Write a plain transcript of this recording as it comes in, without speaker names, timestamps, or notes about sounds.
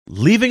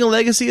Leaving a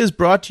Legacy is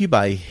brought to you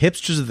by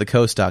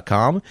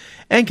hipstersofthecoast.com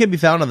and can be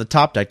found on the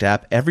Top Deck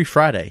app every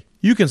Friday.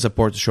 You can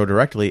support the show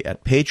directly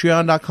at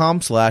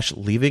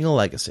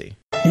patreon.com/leavingalegacy.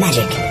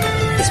 Magic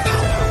is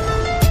power.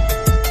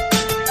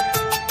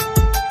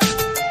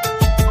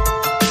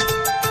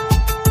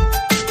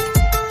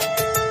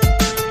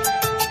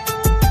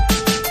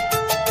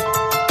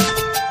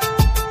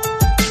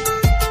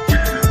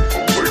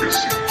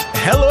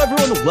 Hello,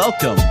 everyone.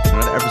 Welcome to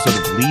another episode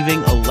of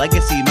Leaving a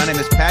Legacy. My name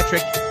is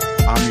Patrick.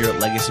 I'm your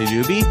Legacy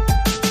newbie,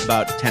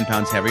 about 10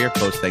 pounds heavier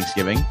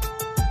post-Thanksgiving.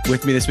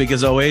 With me this week,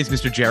 as always,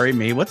 Mr. Jerry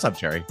Me. What's up,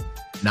 Jerry?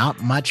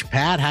 Not much,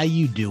 Pat. How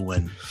you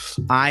doing?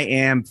 I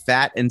am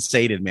fat and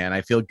sated, man.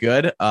 I feel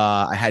good.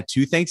 I had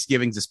 2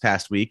 Thanksgivings this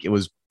past week. It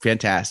was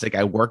fantastic.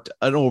 I worked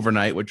an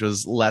overnight, which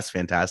was less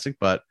fantastic,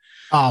 but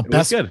it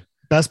was good.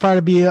 Best part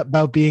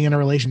about being in a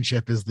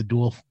relationship is the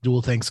dual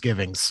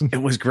Thanksgivings.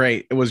 It was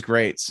great. It was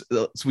great.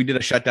 So we did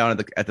a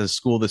shutdown at the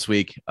school this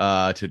week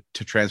to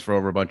transfer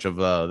over a bunch of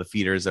the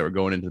feeders that were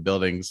going into the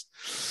buildings,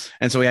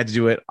 and so we had to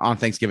do it on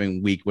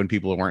Thanksgiving week when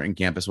people weren't in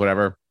campus,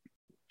 whatever.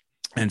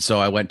 And so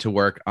I went to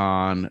work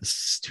on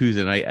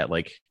Tuesday night at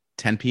like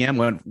 10 p.m.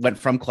 Went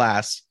from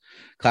class.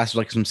 Class was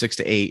like from 6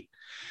 to 8.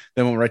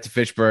 Then went right to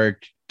Fitchburg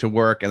to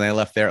work, and then I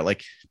left there at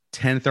like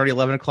 10:30,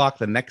 11 o'clock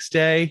the next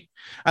day.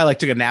 I like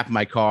took a nap in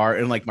my car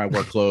in like my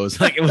work clothes.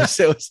 Like it was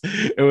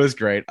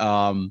great.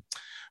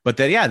 But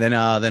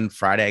then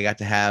Friday I got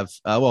to have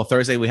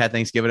Thursday we had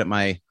Thanksgiving at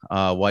my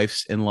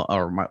wife's in-law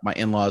or my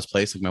in-laws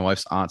place, like my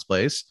wife's aunt's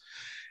place.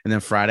 And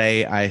then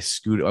Friday I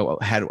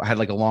had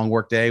like a long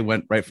work day,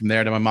 went right from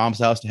there to my mom's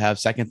house to have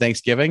second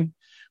Thanksgiving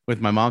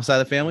with my mom's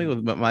side of the family,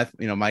 with my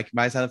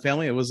side of the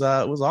family. It was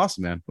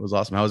awesome, man. It was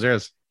awesome. How was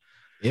yours?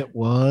 It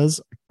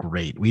was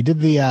great. We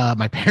did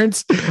my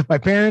parents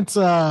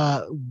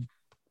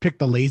picked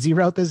the lazy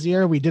route this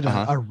year. We did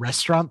a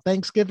restaurant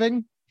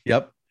Thanksgiving.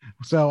 Yep.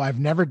 So I've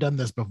never done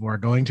this before,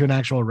 going to an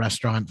actual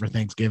restaurant for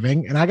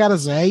Thanksgiving. And I got to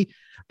say,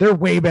 they're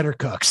way better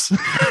cooks.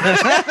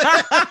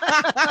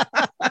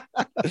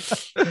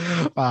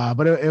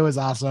 But it was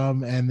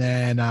awesome. And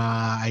then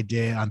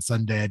on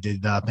Sunday, I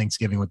did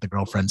Thanksgiving with the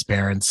girlfriend's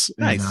parents.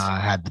 Nice.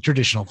 And had the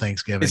traditional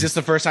Thanksgiving. Is this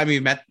the first time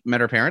you've met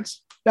her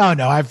parents? No,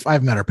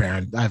 I've met her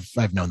parents.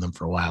 I've known them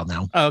for a while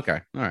now. Oh,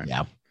 okay. All right.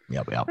 Yeah.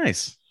 Yep.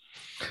 Nice.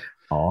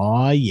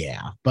 Oh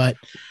yeah. But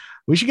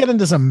we should get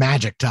into some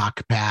magic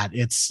talk, Pat.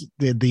 It's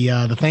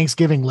the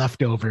Thanksgiving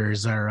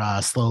leftovers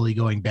are slowly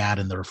going bad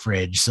in the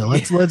fridge. So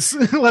let's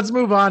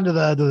move on to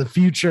the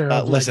future.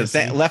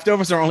 Listen,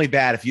 leftovers are only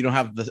bad if you don't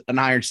have an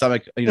iron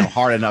stomach,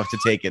 hard enough to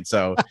take it.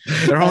 So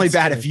they're only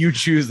bad if you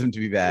choose them to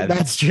be bad.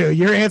 That's true.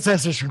 Your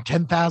ancestors from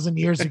 10,000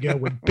 years ago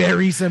would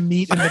bury some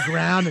meat in the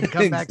ground and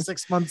come back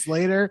 6 months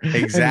later.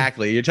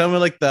 Exactly. You're telling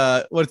me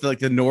the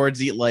Nords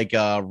eat like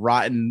a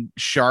rotten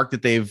shark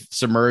that they've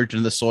submerged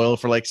in the soil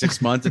for like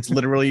 6 months. It's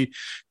literally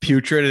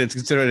putrid and it's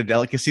considered a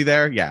delicacy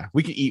there. Yeah,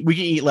 we can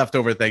eat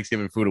leftover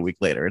Thanksgiving food a week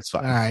later. It's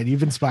fine. All right,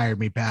 you've inspired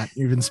me, Pat.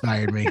 You've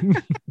inspired me.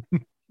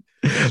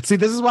 See,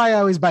 this is why I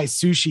always buy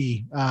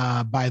sushi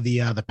by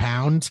the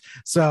pound,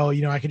 so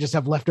I can just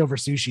have leftover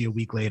sushi a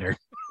week later.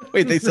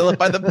 Wait, they sell it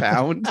by the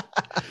pound?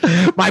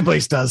 My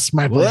place does.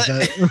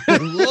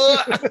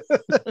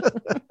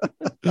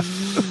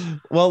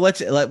 Well, why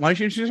don't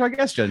you introduce our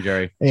guest, John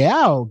Jerry?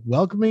 Yeah,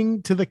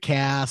 welcoming to the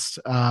cast,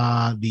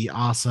 the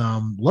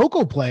awesome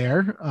local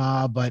player,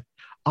 but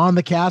on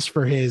the cast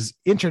for his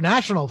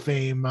international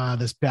fame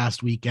this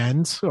past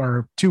weekend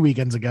or 2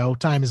 weekends ago.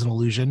 Time is an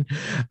illusion.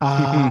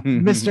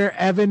 Mr.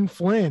 Evan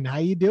Flynn, how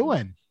you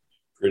doing?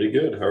 Pretty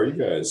good. How are you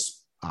guys?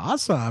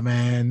 Awesome.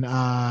 And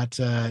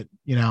to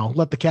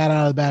let the cat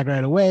out of the bag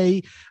right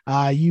away,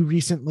 you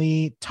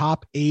recently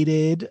top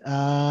aided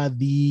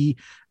the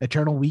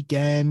Eternal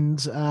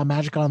Weekend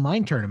Magic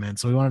Online tournament,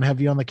 so we wanted to have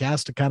you on the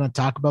cast to kind of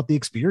talk about the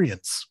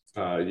experience.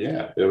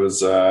 Yeah, it was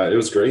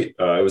great.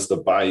 It was the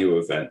Bayou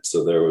event,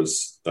 so there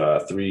was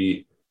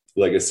 3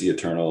 Legacy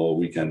Eternal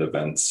Weekend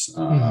events,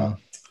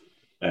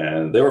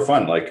 and they were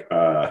fun.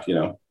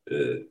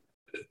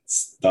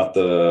 It's not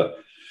the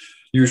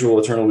usual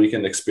Eternal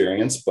Weekend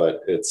experience,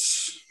 but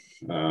it's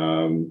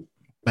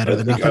better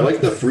than nothing. I like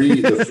the free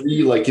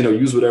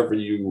use whatever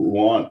you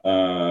want.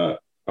 What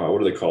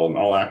do they call them?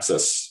 All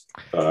access.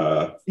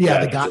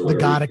 The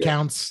God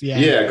accounts.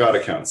 Yeah, God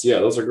accounts. Yeah,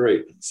 those are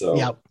great. So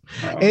yeah,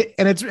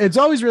 and it's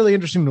always really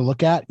interesting to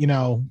look at,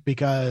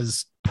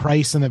 because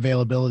price and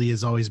availability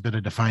has always been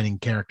a defining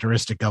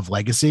characteristic of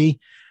Legacy.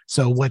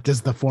 So what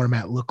does the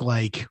format look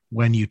like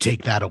when you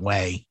take that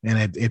away?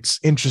 And it's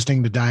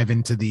interesting to dive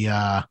into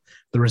the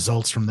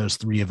results from those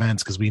 3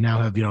 events, because we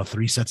now have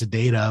 3 sets of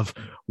data of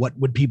what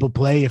would people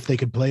play if they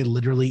could play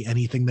literally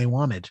anything they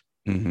wanted.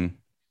 Mm-hmm.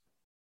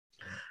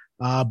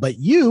 But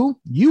you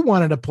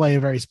wanted to play a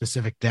very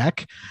specific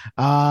deck.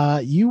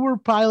 You were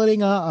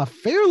piloting a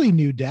fairly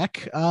new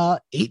deck,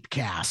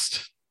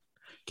 8-cast.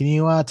 Can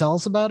you tell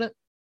us about it?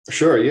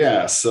 Sure.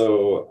 Yeah.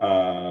 So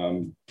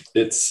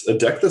it's a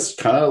deck that's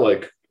kind of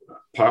like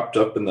popped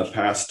up in the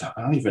past.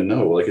 I don't even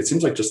know. Like, it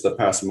seems like just the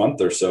past month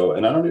or so,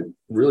 and I don't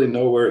really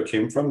know where it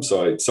came from.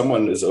 So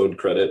someone is owed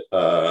credit.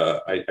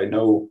 I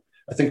know.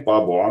 I think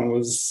Bob Wong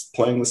was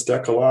playing this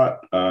deck a lot.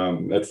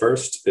 At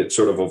first, it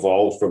sort of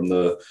evolved from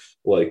the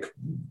like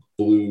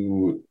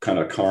blue kind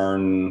of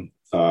Karn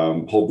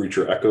Hull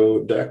Breacher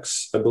Echo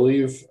decks, I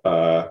believe.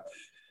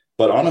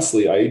 But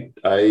honestly,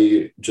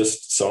 I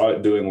just saw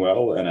it doing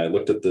well, and I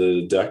looked at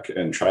the deck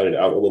and tried it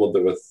out a little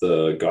bit with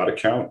the God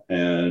account,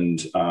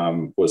 and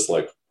was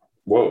like,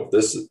 "Whoa,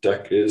 this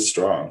deck is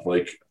strong!"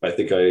 Like, I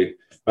think I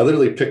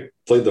literally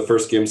played the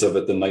first games of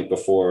it the night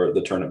before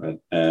the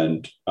tournament,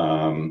 and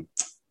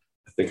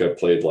I think I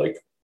played like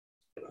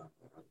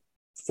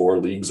 4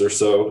 leagues or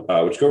so,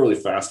 which go really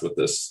fast with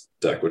this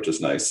deck, which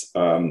is nice.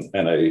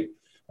 And I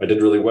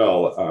did really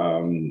well.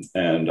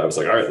 And I was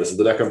like, all right, this is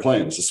the deck I'm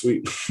playing. This is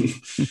sweet.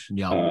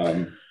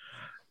 Yeah.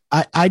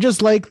 I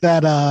just like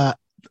that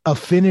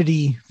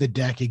affinity, the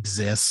deck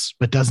exists,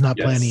 but does not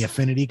play any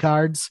affinity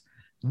cards.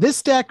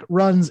 This deck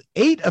runs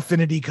 8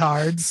 affinity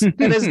cards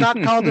and is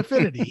not called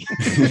affinity.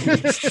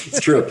 It's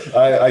true.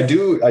 I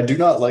do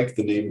not like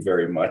the name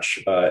very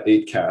much.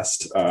 8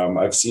 cast.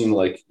 I've seen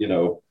like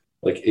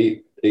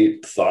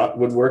 8 thought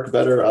would work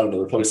better. I don't know.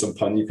 There's probably some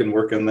pun you can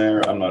work in there.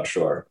 I'm not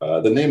sure.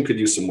 The name could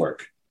use some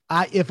work.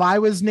 If I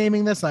was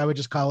naming this, I would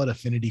just call it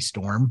Affinity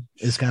Storm.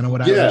 Is kind of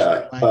what I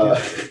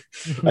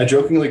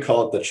jokingly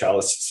call it the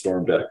Chalice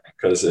Storm deck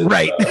because it's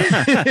right.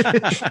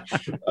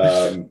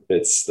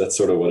 That's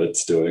sort of what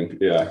it's doing.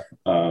 Yeah.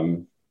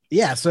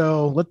 Yeah.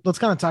 So let's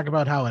kind of talk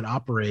about how it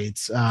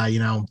operates.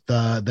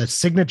 The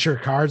signature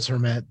cards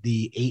from it,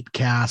 the 8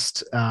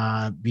 cast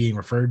being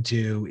referred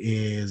to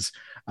is.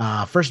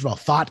 First of all,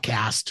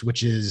 Thoughtcast,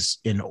 which is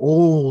an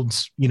old,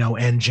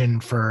 engine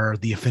for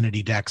the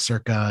affinity deck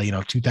circa,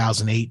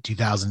 2008,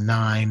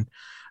 2009.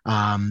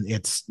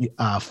 It's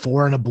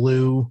 4 and a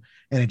blue,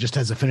 and it just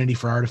has affinity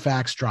for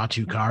artifacts, draw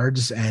 2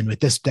 cards. And with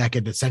this deck,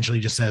 it essentially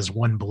just says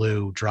 1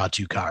 blue, draw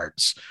 2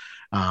 cards,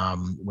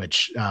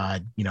 which,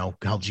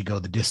 helps you go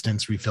the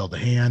distance, refill the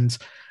hands.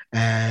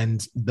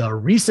 And the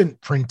recent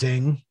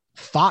printing,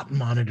 Thought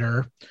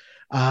Monitor,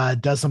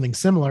 does something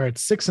similar.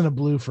 It's 6 and a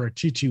blue for a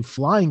 2/2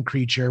 flying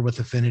creature with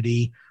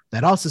affinity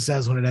that also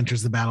says when it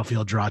enters the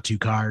battlefield, draw 2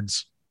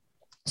 cards.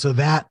 So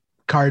that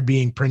card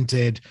being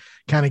printed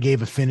kind of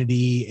gave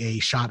affinity a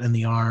shot in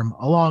the arm,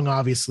 along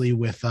obviously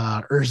with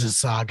Urza's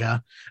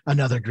Saga,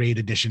 another great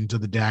addition to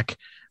the deck.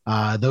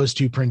 Those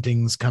 2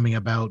 printings coming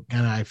about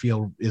kind of, I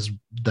feel, is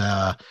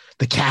the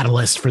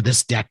catalyst for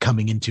this deck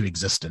coming into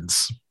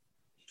existence.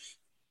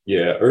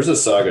 Yeah,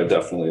 Urza's Saga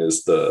definitely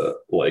is the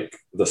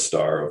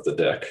star of the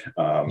deck.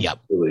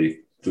 Really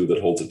glue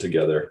that holds it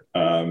together.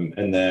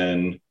 And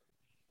then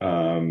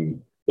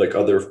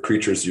other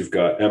creatures, you've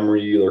got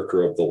Emery,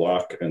 Lurker of the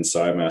Loch, and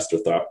Psy Master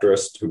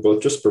Thopterist, who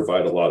both just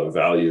provide a lot of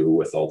value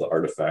with all the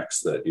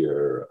artifacts that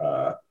you're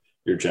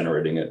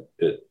generating.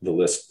 The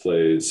list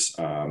plays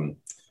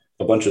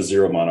a bunch of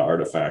 0 mana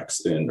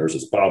artifacts in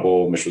Urza's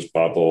Bauble, Mishra's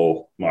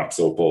Bauble, Mox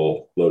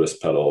Opal, Lotus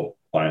Petal,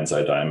 Lion's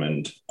Eye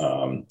Diamond,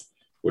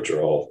 which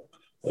are all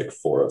like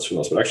 4 ofs from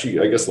those, but actually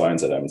I guess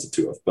Lion's Eye Diamond's a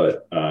 2 of,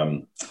 but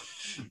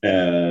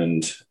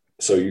and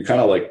so you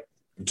kind of like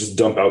just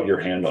dump out your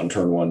hand on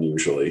turn 1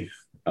 usually,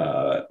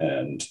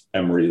 and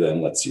Emery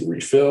then lets you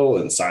refill,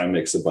 and Psy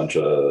makes a bunch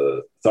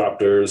of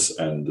Thopters,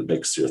 and it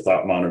makes your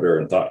Thought Monitor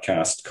and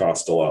Thoughtcast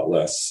cost a lot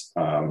less,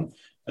 and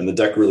the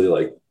deck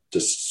really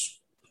just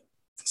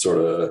sort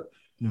of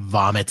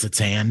vomits its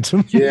hand.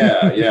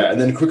 yeah,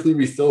 and then quickly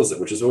refills it,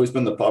 which has always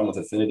been the problem with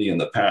affinity in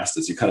the past,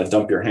 is you kind of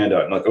dump your hand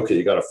out and okay,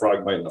 you got a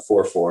Frogmite and a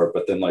 4/4,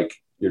 but then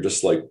you're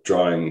just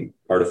drawing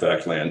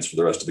artifact lands for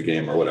the rest of the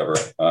game or whatever.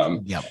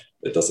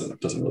 It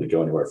doesn't really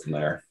go anywhere from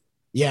there.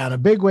 Yeah, in a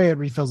big way, it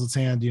refills its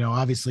hand.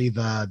 Obviously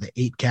the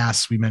 8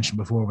 casts we mentioned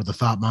before with the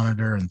Thought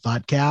Monitor and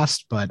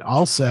Thoughtcast, but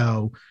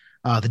also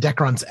the deck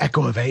runs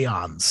Echo of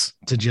Aeons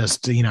to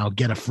just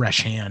get a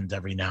fresh hand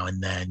every now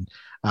and then.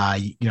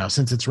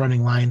 Since it's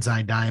running Lion's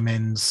Eye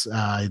Diamonds,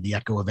 the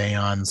Echo of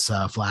Aeons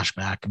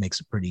flashback makes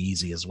it pretty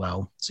easy as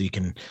well. So you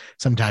can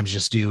sometimes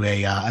just do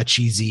a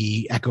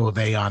cheesy Echo of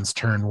Aeons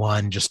turn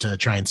 1 just to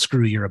try and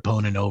screw your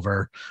opponent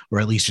over, or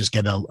at least just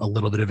get a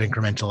little bit of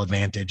incremental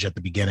advantage at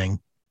the beginning.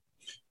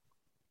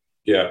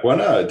 Yeah, one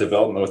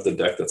development with the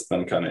deck that's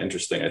been kind of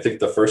interesting. I think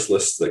the first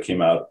list that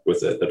came out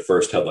with it at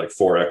first had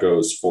 4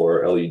 echoes,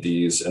 4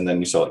 LEDs, and then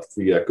you saw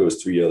 3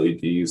 echoes, 3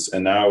 LEDs,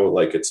 and now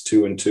it's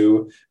 2 and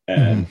 2.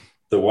 And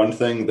the one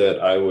thing that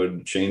I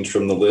would change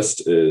from the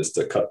list is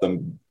to cut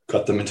them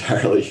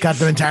entirely. Cut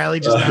them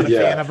entirely. Just not a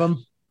fan of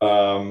them.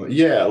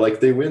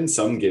 They win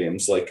some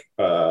games. I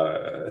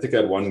think I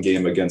had one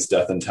game against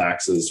Death and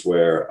Taxes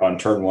where on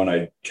turn 1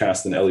 I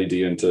cast an LED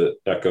into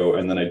Echo,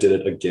 and then I did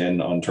it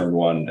again on turn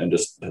 1 and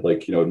just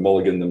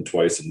mulliganed them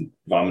twice and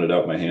vomited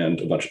out my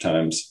hand a bunch of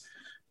times.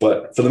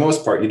 But for the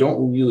most part, you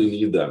don't really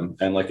need them.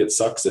 And it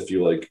sucks if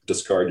you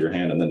discard your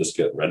hand and then just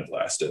get red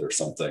blasted or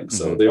something.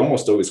 So they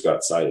almost always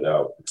got sided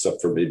out, except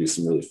for maybe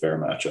some really fair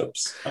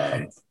matchups.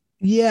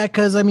 Yeah,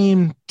 because I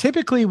mean,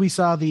 typically we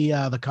saw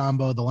the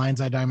combo, the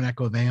Lion's Eye Diamond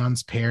Echo of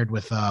Aeons paired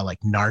with like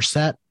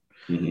Narset,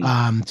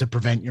 to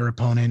prevent your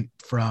opponent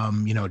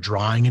from,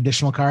 drawing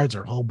additional cards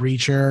or Hull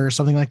Breacher or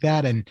something like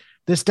that. And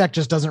this deck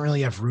just doesn't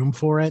really have room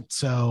for it.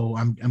 So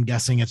I'm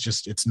guessing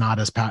it's not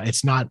as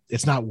it's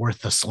not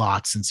worth the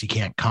slot, since you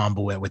can't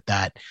combo it with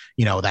that,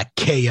 that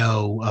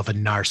KO of a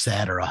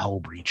Narset or a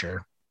Hull Breacher.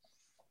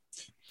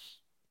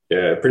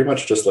 Yeah, pretty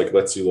much just like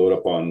lets you load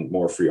up on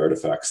more free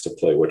artifacts to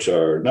play, which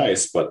are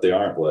nice, but they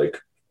aren't like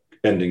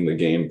ending the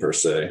game per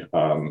se.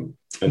 And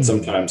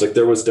sometimes like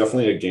there was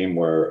definitely a game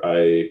where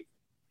I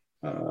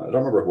don't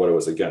remember what it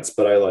was against,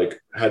 but I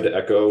like had to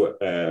echo,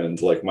 and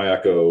like my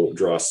echo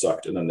draw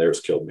sucked, and then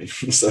theirs killed me.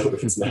 So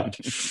it's not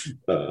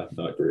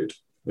great.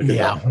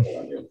 Yeah,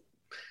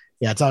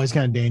 it's always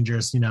kind of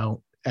dangerous,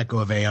 Echo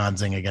of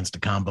Aeonsing against a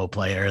combo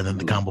player, and then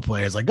the combo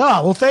player is like,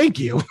 "Oh, well, thank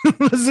you.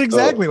 This is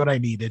exactly what I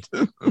needed."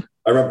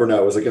 I remember now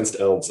it was against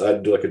Elves. I had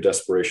to do like a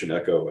desperation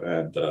echo,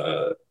 and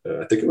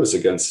I think it was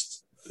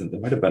against. It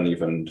might have been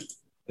even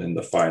in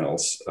the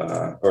finals,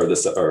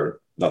 or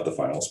not the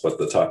finals, but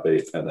the top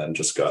 8, and then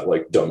just got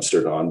like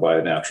dumpstered on by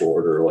a natural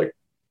order like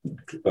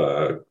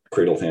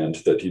cradle hand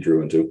that he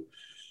drew into.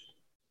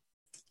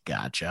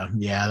 Gotcha.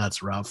 Yeah,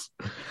 that's rough.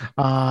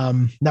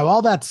 Now,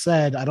 all that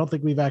said, I don't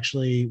think we've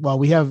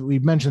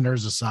we've mentioned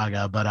Urza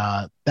Saga,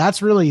 but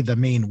that's really the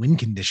main win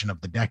condition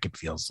of the deck. It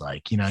feels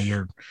like,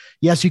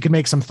 yes, you can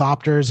make some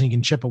Thopters and you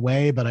can chip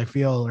away, but I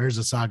feel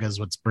Urza Saga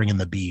is what's bringing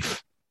the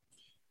beef.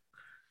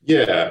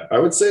 Yeah, I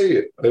would say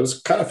it was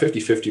kind of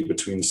 50-50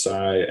 between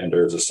Sai and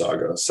Urza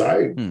Saga.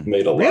 Sai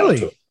made a lot of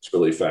tokens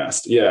really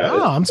fast. Yeah.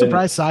 Oh, I'm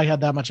surprised Sai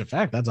had that much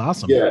effect. That's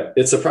awesome. Yeah,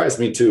 it surprised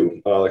me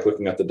too, like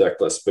looking at the deck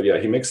list. But yeah,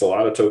 he makes a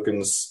lot of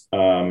tokens.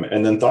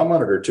 And then Thought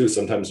Monitor too,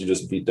 sometimes you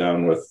just beat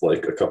down with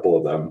like a couple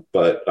of them.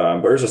 But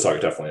Urza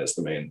Saga definitely is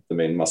the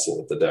main muscle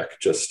of the deck.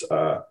 Just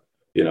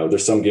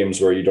there's some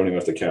games where you don't even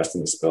have to cast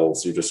any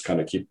spells. You just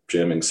kind of keep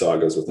jamming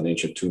sagas with an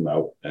Ancient Tomb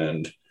out,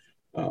 and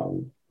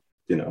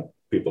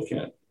people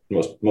can't.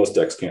 Most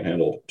decks can't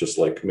handle just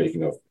like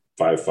making a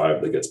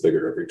 5/5 that gets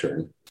bigger every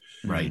turn.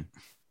 Right.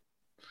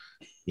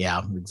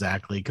 Yeah,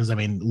 exactly. Because I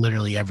mean,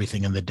 literally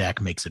everything in the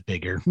deck makes it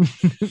bigger.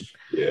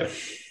 Yeah.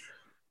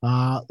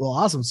 Well,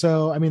 awesome.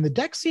 So, I mean, the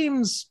deck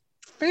seems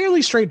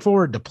fairly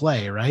straightforward to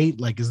play, right?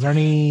 Like, is there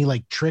any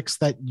like tricks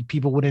that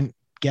people wouldn't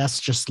guess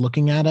just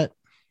looking at it?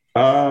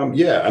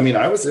 Yeah, I mean,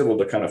 I was able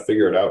to kind of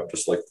figure it out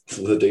just like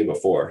the day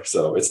before,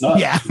 so it's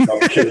not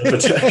complicated of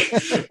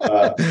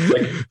a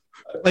deck.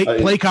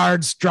 Play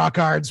cards, draw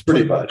cards,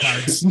 pretty much.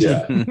 Cards.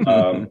 Yeah.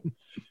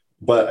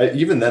 But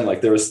even then,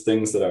 like there was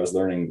things that I was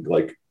learning,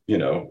 like,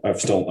 I'm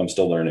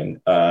still learning.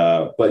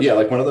 But yeah,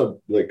 like one of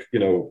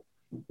the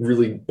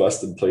really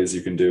busted plays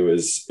you can do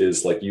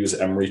is like use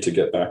Emery to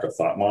get back a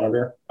Thought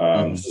Monitor.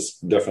 This is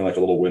definitely like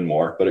a little win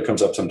more, but it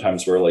comes up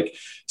sometimes where like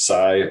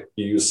you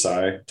use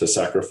Sai to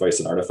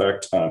sacrifice an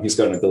artifact. He's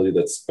got an ability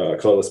that's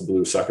colorless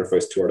blue,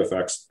 sacrifice 2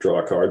 artifacts, draw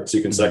a card. So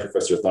you can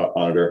sacrifice your Thought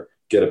Monitor,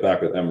 get it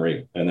back with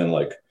Emery, and then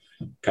like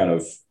kind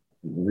of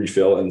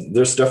refill. And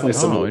there's definitely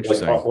some like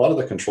a lot of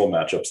the control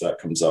matchups that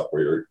comes up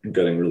where you're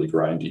getting really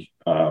grindy.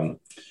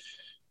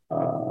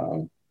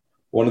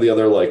 One of the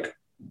other, like,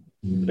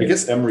 I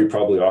guess Emery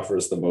probably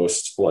offers the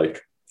most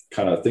like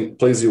kind of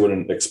plays you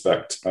wouldn't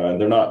expect.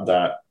 They're not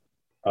that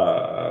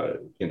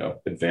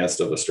advanced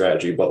of a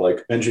strategy, but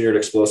like Engineered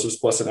Explosives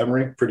plus an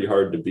Emery, pretty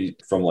hard to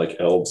beat from like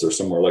Elves or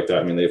somewhere like that.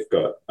 I mean, they've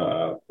got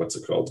what's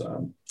it called?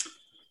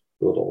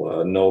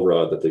 Little Null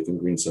Rod that they can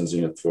Green Sun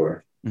Zenith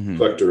for.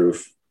 Collector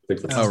Roof. I think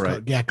that's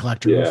right. Yeah,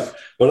 Collector Roof. Yeah.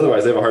 But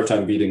otherwise, they have a hard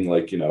time beating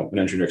like, an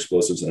Engineered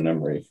Explosives and an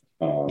Emery.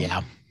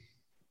 Yeah.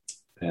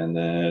 And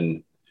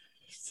then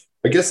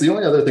I guess the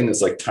only other thing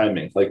is like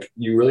timing. Like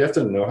you really have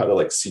to know how to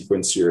like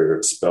sequence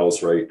your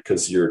spells right,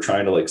 because you're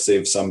trying to like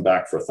save some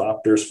back for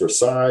Thopters for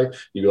Sai.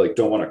 You like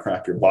don't want to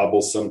crack your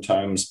baubles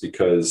sometimes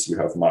because you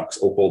have Mox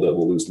Opal that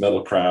will lose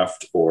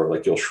Metalcraft, or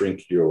like you'll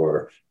shrink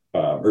your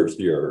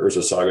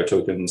Urza Saga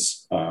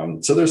tokens.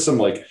 So there's a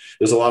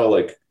lot of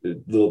like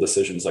little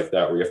decisions like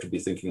that where you have to be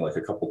thinking like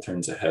a couple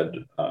turns ahead,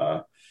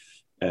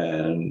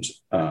 and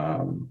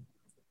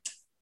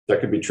that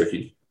could be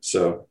tricky.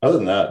 So other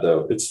than that,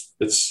 though,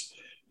 it's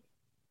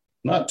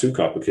not too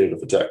complicated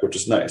of a deck, which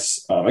is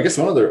nice. I guess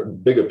one other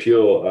big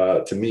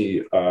appeal to me,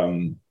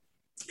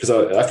 because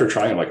after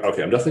trying, I'm like,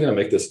 okay, I'm definitely going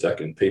to make this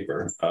deck in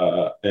paper,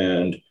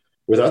 and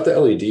without the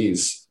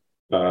LEDs.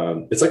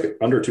 It's like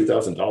under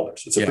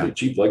 $2,000. It's a pretty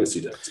cheap legacy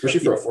deck,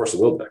 especially for a Force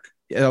of Will deck.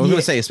 Yeah, I was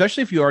gonna say,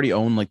 especially if you already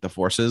own like the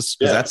Forces,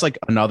 because that's like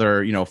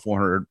another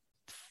 $400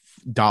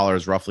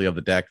 roughly of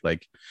the deck.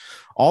 Like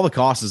all the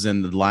cost is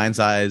in the Lion's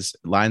Eye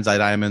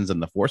Diamonds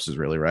and the Forces,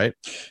 really, right?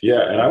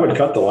 Yeah, and I would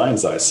cut the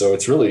Lion's Eye, so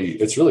it's really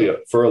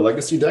for a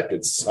legacy deck,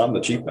 it's on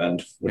the cheap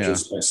end, which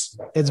is nice.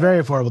 It's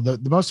very affordable.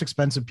 The most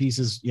expensive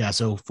pieces,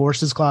 so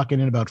Forces clocking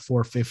in about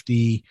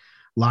 $450.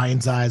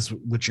 Lion's Eyes,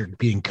 which are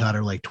being cut,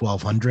 are like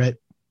 $1,200.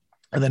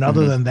 And then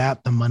other than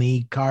that, the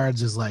money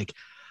cards is like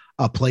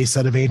A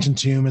playset of Ancient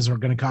Tomb is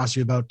going to cost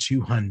you about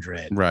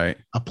 200. Right.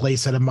 A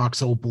playset of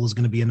Mox Opal is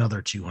going to be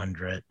another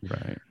 200.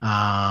 Right.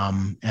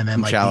 And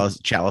then like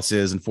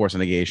chalices and Force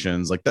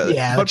Negations, like that.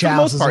 Yeah, but for the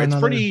most part, it's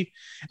pretty,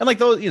 and like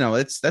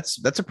those,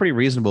 that's a pretty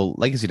reasonable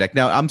legacy deck.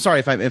 Now, I'm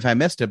sorry if I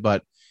missed it,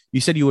 but you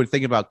said you were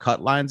thinking about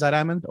cut Lion's Eye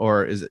Diamond,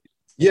 or is it?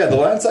 Yeah, the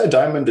Lion's Eye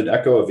Diamond and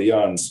Echo of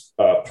Eons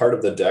part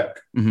of the deck.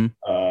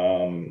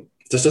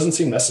 Just doesn't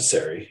seem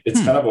necessary.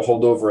 It's kind of a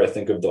holdover, I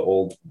think, of the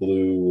old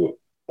blue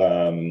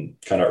kind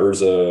of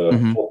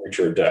Urza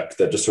Creature deck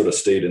that just sort of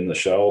stayed in the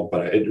shell,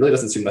 but it really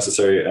doesn't seem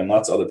necessary. And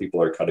lots of other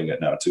people are cutting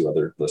it now too.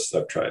 Other lists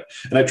I've tried,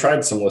 and I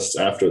tried some lists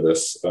after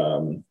this,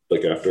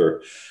 like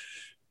after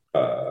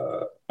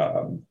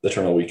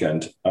Eternal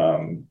Weekend,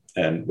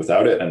 and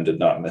without it, and did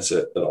not miss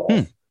it at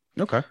all.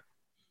 Okay.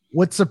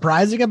 What's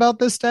surprising about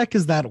this deck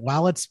is that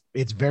while it's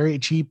very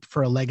cheap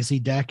for a legacy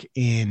deck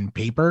in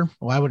paper,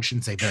 well, I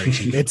shouldn't say very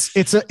cheap. it's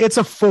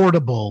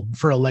affordable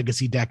for a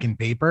legacy deck in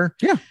paper.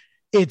 Yeah.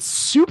 It's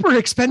super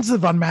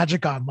expensive on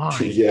Magic Online.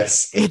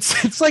 Yes.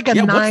 It's like a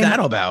what's that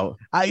about?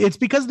 It's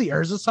because the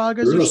Urza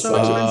Sagas are so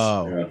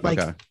expensive. Like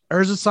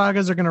Urza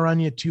Sagas are going to run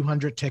you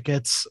 200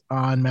 tickets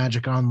on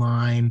Magic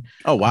Online.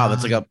 Oh wow,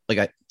 that's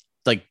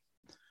like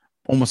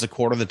almost a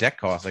quarter of the deck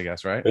cost, I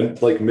guess, right?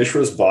 And like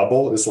Mishra's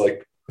Bauble is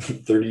like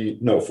 30,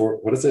 no, for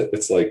what is it?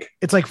 It's like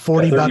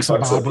 $40 a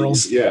bauble.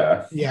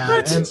 Yeah.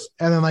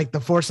 And then like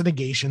the Force of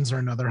Negations are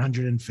another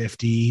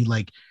 150.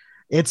 Like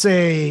it's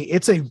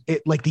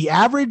like the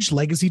average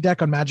legacy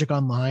deck on Magic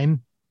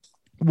Online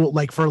will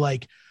like for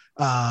great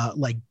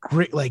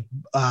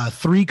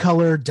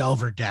 3-color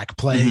Delver deck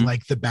playing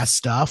like the best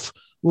stuff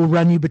will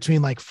run you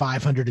between like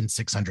 500 and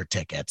 600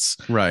 tickets.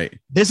 Right.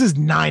 This is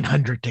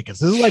 900 tickets.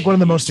 This is like one of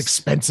the most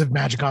expensive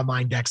Magic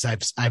Online decks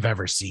I've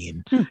ever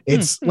seen.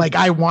 It's like,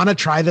 I want to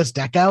try this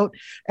deck out,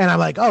 and I'm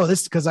like, oh,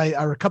 this, because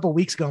a couple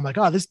weeks ago, I'm like,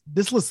 oh,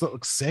 this list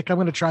looks sick. I'm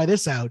going to try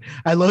this out.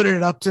 I loaded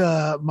it up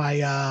to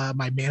my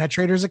Mana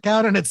Traders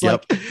account, and it's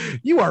like,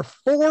 you are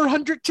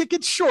 400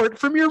 tickets short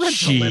from your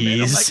rental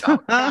limit. I'm like, oh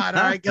God,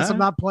 I guess I'm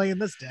not playing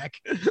this deck.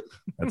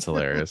 That's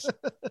hilarious.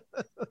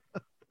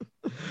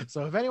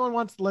 So if anyone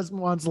wants to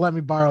let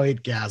me borrow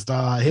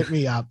 8cast, hit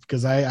me up,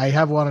 because I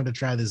have wanted to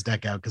try this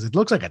deck out because it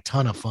looks like a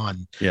ton of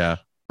fun. Yeah.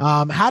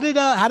 How did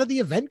the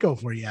event go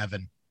for you,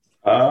 Evan?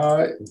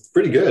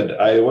 Pretty good.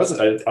 I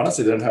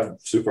honestly didn't have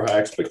super high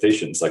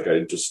expectations. Like I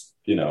just,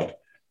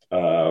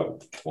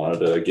 wanted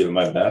to give it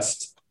my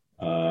best.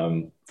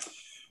 Want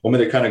me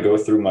to kind of go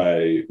through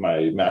my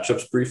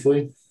matchups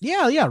briefly?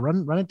 Yeah.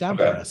 Run it down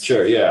for us.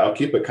 Sure. Yeah. I'll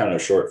keep it kind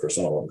of short for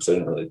some of them, because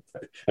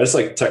I just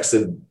like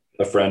texted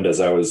a friend as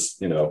I was,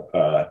 going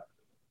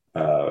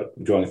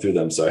through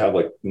them. So I have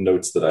like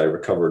notes that I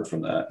recovered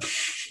from that.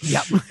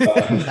 Yep.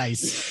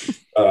 Nice.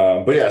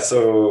 But yeah,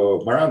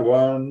 so my round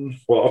one,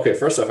 well, okay,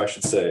 first off, I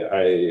should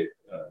say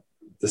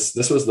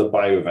this was the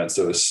Bayou event.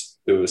 So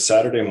it was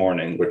Saturday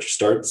morning, which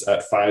starts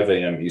at 5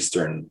 a.m.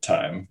 Eastern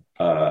time,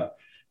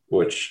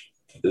 which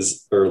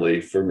is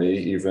early for me,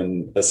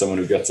 even as someone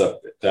who gets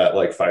up at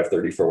like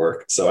 5:30 for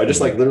work. So I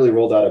just like literally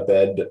rolled out of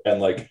bed and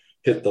like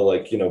hit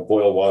the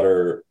boil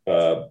water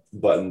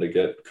button to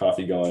get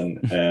coffee going,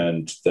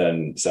 and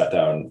then sat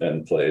down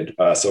and played.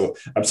 So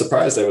I'm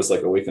surprised I was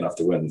like awake enough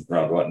to win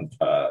round one.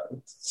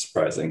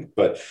 Surprising,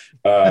 but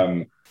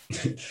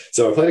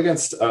so I played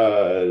against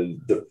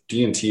the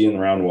D&T in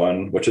round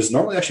one, which is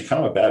normally actually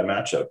kind of a bad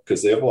matchup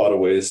because they have a lot of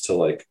ways to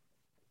like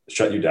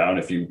shut you down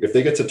if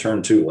they get to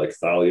turn two. Like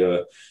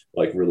Thalia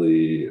like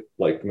really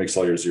like makes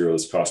all your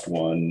zeros cost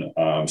one.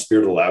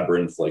 Spirit of the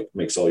Labyrinth like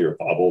makes all your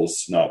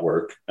baubles not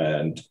work,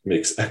 and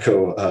makes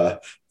Echo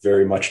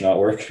very much not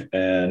work.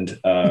 And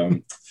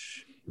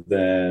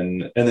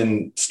then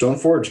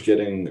Stoneforge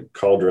getting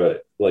Caldra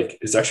like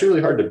it's actually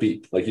really hard to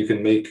beat. Like you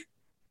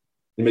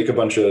make a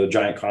bunch of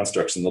giant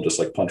constructs and they'll just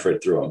like punch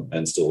right through them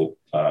and still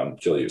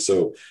kill you.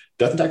 So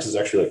Death and Tax is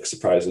actually like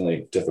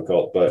surprisingly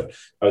difficult, but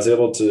I was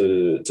able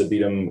to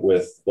beat him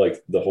with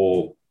like the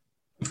whole,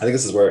 I think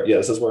this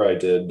is where I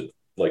did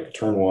like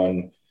turn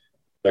one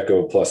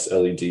Echo plus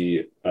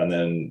LED, and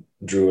then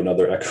drew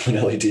another Echo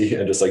and LED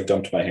and just like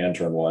dumped my hand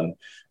turn one.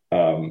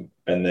 And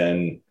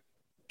then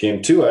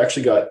game two, I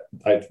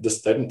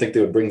didn't think they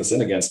would bring this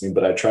in against me,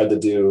 but I tried to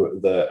do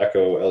the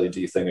Echo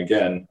LED thing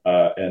again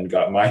and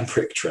got Mind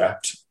Break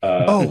trapped.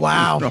 Oh,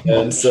 wow.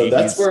 And so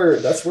that's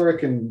where it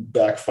can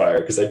backfire,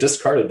 because I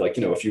discarded like,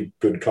 a few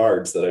good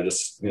cards that I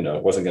just,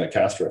 wasn't going to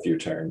cast for a few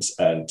turns.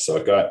 And so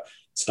it got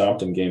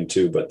stomped in game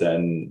two, but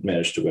then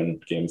managed to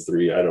win game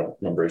three. I don't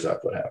remember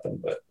exactly what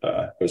happened, but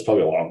it was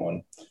probably a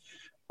long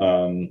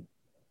one.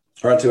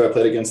 Round two, I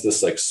played against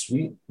this like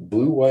sweet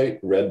blue-white,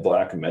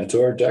 red-black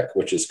mentor deck,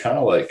 which is kind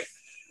of like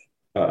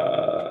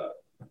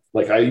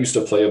I used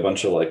to play a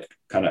bunch of like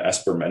kind of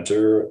Esper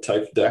Mentor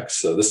type decks.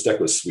 So this deck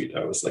was sweet.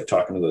 I was like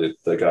talking to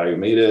the guy who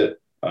made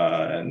it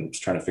and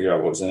trying to figure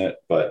out what was in it.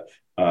 But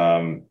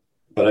I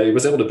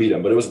was able to beat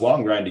him, but it was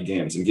long, grindy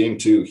games. In game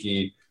two,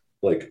 he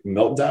like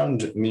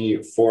meltdowned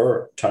me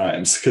 4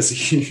 times because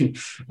he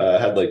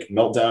had like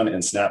meltdown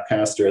and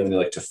Snapcaster, and then he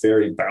like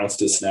Teferi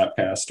bounced his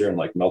Snapcaster and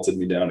like melted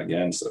me down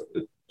again. So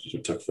it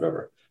it took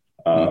forever.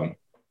 I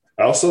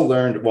also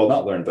learned, well,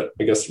 not learned, but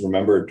I guess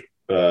remembered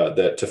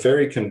that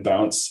Teferi can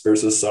bounce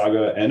Urza's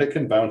Saga, and it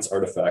can bounce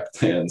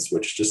artifact lands,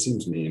 which just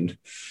seems mean.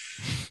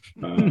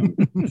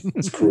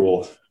 It's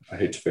cruel. I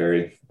hate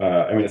Teferi.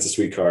 I mean, it's a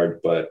sweet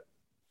card, but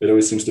it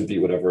always seems to beat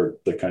whatever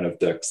the kind of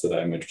decks that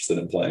I'm interested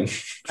in playing.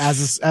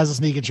 As a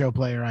Sneak and Show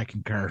player, I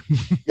concur.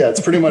 Yeah,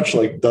 it's pretty much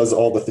like does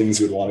all the things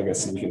you would want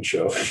against Sneak and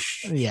Show.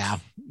 Yeah,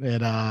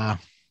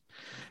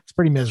 it's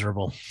pretty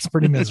miserable. It's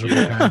pretty miserable.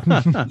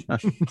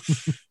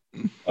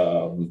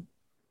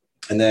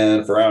 And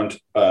then for round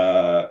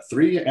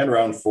 3 and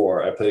round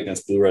 4, I played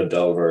against Blue Red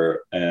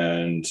Delver,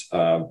 and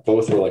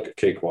both were like a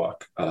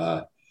cakewalk.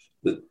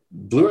 The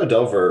Blue Red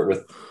Delver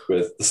with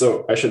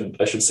so I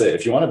should say,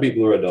 if you want to beat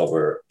Blue Red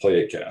Delver,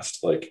 play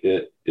 8-cast. Like,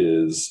 it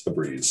is a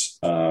breeze.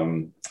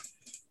 You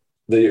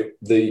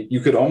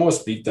could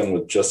almost beat them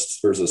with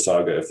just Urza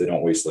Saga if they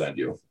don't wasteland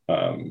you.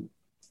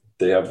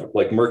 They have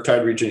like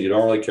Murktide region you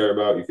don't really care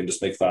about. You can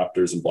just make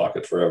Thopters and block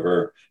it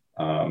forever.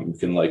 You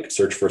can like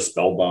search for a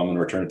spell bomb and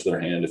return it to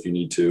their hand if you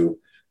need to.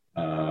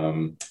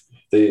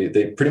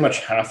 They pretty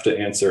much have to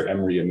answer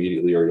Emery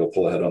immediately, or you'll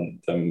pull ahead on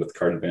them with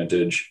card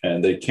advantage.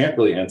 And they can't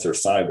really answer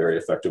Psy very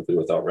effectively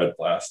without Red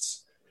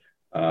Blasts.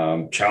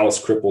 Chalice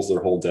cripples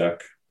their whole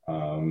deck.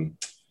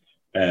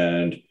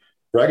 And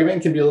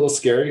Ragavan can be a little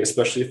scary,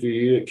 especially if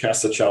you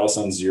cast a Chalice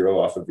on 0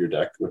 off of your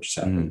deck, which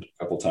has happened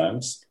a couple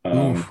times.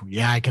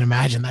 Yeah, I can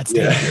imagine. That's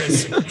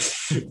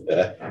dangerous.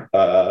 Yeah.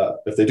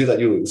 If they do that,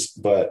 you lose.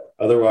 But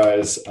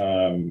otherwise,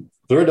 Blue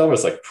Red Delver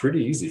is like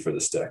pretty easy for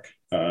this deck.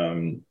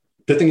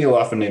 Pithing Eel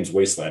often names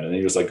Wasteland, and then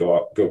you just like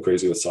go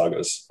crazy with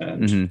Sagas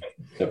and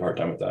have a hard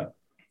time with that.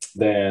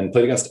 Then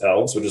played against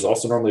Elves, which is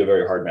also normally a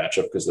very hard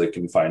matchup because they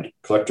can find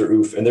Collector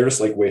Oof, and they're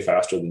just like way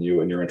faster than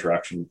you, and your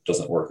interaction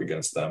doesn't work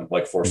against them.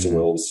 Like Force of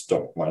Wills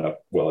don't line up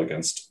well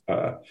against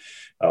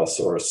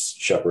Allosaurus,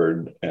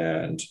 Shepherd,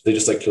 and they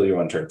just like kill you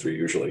on turn 3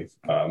 usually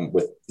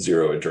with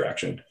 0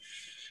 interaction.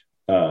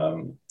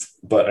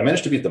 But I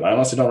managed to beat them. I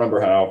honestly don't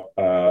remember how.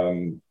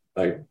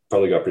 I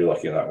probably got pretty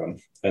lucky on that one.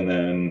 And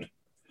then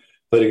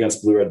played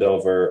against Blue Red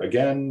Delver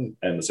again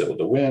and was able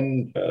to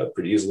win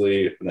pretty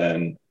easily. And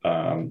then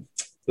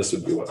this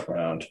would be what,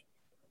 round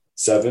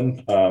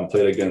 7.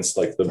 Played against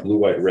like the blue,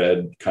 white,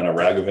 red kind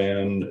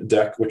of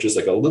deck, which is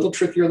like a little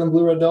trickier than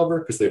Blue Red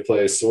Delver because they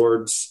play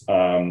swords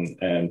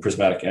and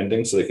prismatic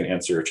ending, so they can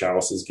answer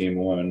Chalice's game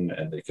 1,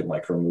 and they can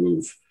like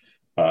remove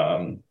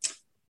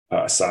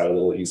side a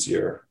little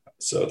easier.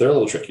 So they're a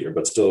little trickier,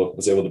 but still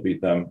was able to beat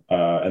them.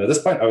 And at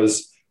this point, I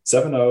was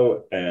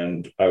 7-0,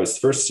 and I was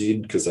first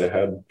seed because I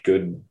had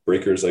good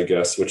breakers, I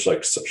guess, which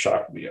like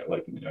shocked me.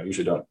 Like, I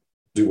usually don't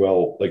do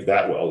well like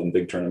that well in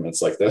big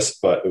tournaments like this,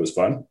 but it was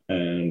fun,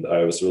 and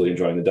I was really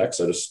enjoying the deck.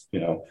 So I just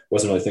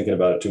wasn't really thinking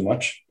about it too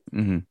much.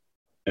 And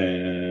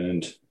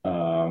then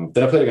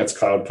I played against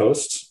Cloud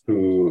Post,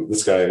 who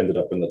this guy ended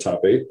up in the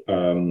top 8,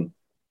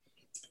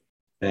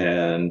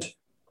 and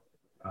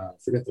I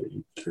forget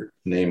their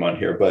name on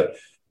here, but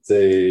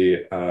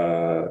they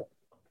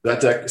that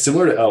deck,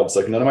 similar to Elves,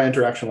 like none of my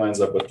interaction lines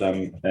up with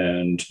them,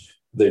 and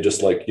they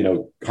just like,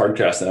 hard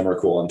cast an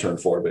Emrakul on turn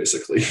 4,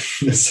 basically.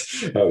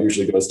 Is how it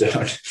usually goes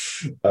down.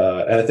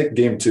 And I think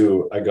game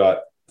 2, I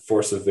got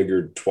Force of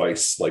Vigor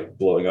twice, like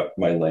blowing up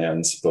my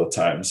lands both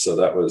times. So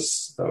that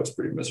was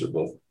pretty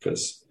miserable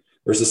because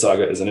Urza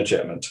Saga is an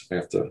enchantment. I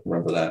have to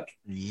remember that.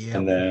 Yeah.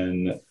 And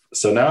then,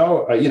 so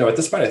now, at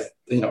this point,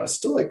 I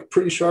still like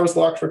pretty sure I was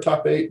locked for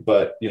top 8,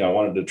 but, I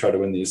wanted to try to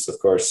win these, of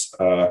course.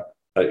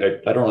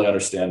 I don't really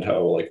understand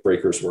how like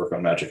breakers work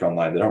on Magic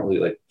Online. They don't really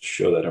like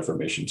show that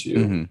information to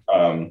you.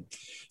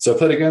 So I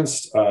played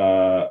against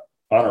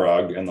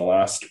Honorog in the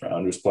last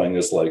round, who's playing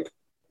this like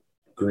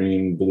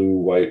green, blue,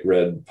 white,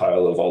 red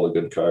pile of all the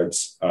good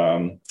cards.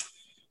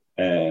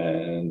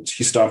 And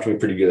he stomped me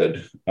pretty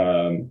good.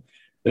 And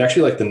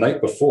actually like the night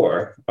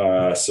before,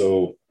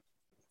 so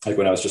like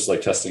when I was just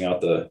like testing out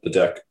the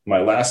deck,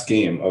 my last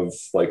game of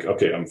like,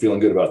 okay, I'm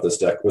feeling good about this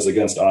deck was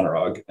against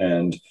Honorog.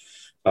 And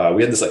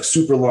we had this like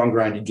super long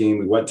grindy game.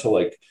 We went to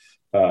like,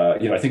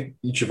 I think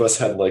each of us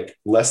had like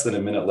less than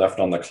a minute left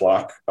on the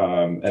clock.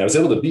 And I was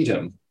able to beat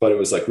him, but it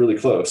was like really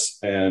close.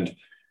 And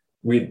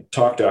we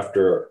talked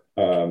after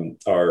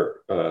our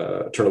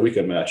Turtle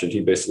Weekend match, and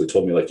he basically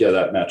told me like, yeah,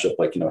 that matchup,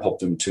 like,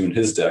 helped him tune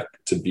his deck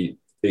to beat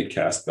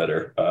 8-cast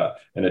better.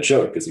 And it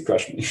showed because he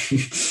crushed me.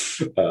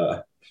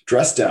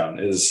 Dress Down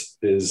is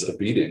a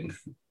beating.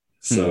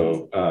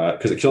 So,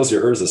 because it kills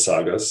your Urza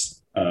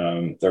Sagas,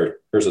 or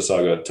Urza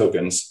Saga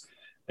tokens,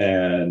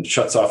 and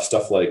shuts off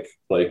stuff like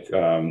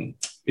I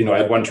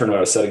had one turn where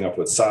I was setting up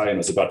with Psy and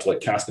was about to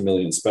like cast a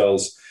million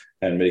spells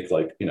and make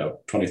like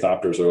 20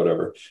 Thopters or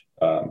whatever.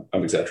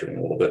 I'm exaggerating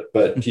a little bit,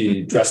 but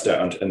he dressed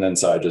down, and then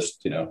Psy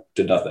just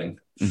did nothing.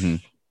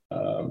 And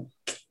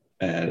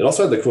it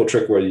also had the cool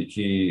trick where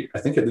he I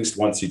think at least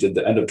once he did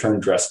the end of turn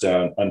dress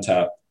down,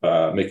 untap,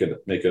 make a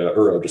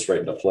Uro just right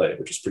into play,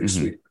 which is pretty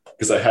sweet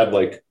because I had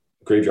like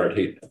graveyard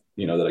hate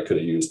that I could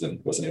have used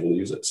and wasn't able to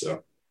use it.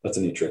 So that's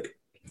a neat trick.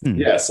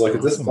 Yeah, so like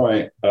at this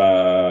point,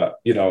 I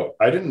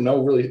didn't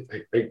know really.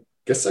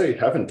 guess I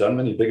haven't done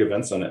many big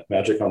events on it,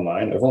 Magic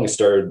Online. I've only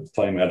started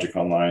playing Magic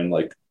Online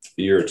like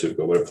a year or two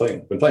ago, but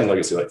I've been playing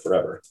Legacy like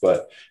forever.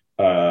 But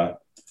so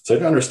I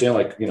didn't understand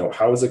like,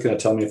 how is it going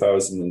to tell me if I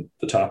was in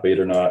the top 8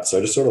 or not? So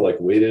I just sort of like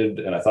waited,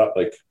 and I thought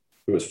like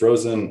it was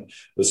frozen. It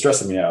was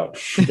stressing me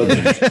out. But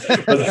then,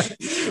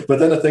 but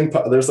then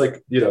there's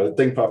like, a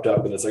thing popped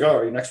up, and it's like,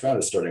 oh, your next round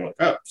is starting. I'm like,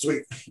 oh,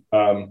 sweet.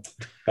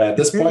 At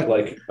this point,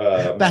 like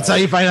that's how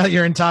you find out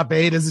you're in top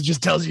 8, is it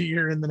just tells you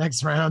you're in the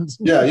next round.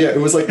 Yeah. It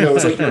was like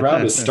your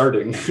round is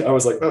starting. I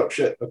was like, oh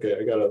shit, okay,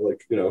 I gotta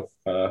like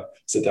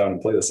sit down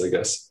and play this, I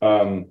guess.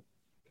 And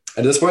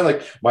at this point,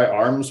 like my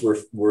arms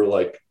were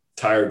like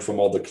tired from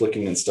all the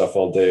clicking and stuff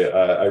all day.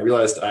 I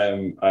realized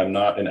I'm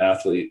not an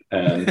athlete,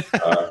 and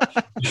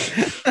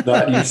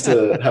not used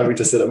to having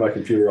to sit at my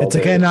computer all day.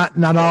 It's okay.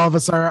 Not all of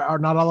us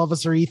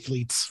are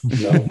athletes.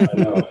 No, I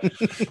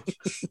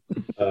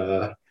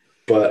know.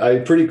 But I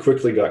pretty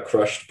quickly got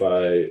crushed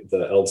by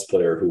the Elves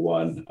player who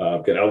won.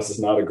 Again, Elves is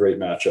not a great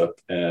matchup,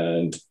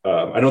 and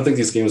I don't think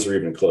these games were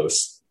even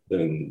close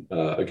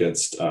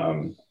against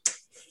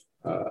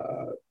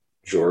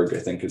Jorg, I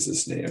think is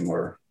his name,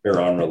 or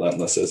Iran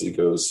Relentless as he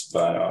goes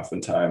by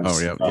oftentimes. Oh,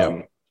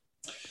 yeah.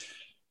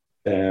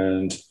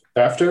 And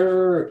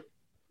after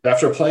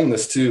playing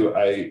this too,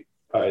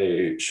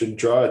 I should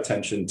draw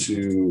attention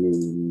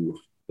to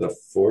the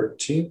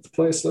 14th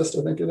place list,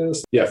 I think it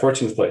is. Yeah,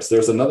 14th place.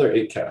 There's another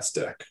 8-cast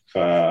deck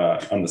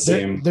on the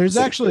same. There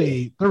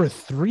were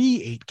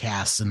 3 8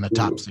 casts in the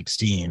top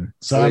 16.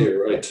 So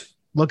you're right.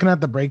 Looking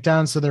at the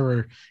breakdown, so there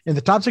were in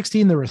the top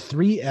 16 there were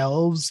 3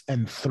 elves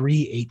and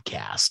 3 8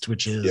 cast,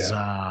 which is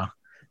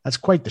that's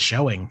quite the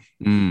showing.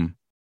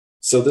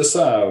 So this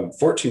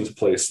 14th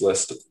place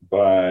list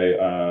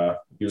by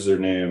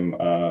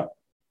username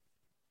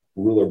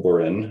Ruler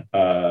Borin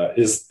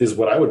is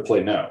what I would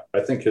play now.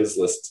 I think his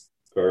list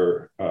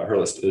or her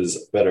list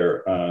is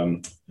better.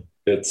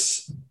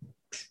 It's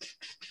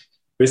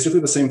basically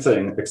the same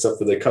thing, except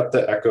for they cut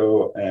the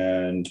echo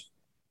and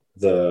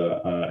the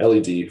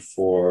LED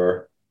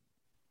for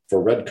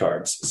red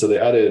cards. So they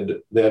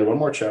added one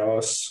more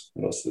chalice.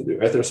 What else did they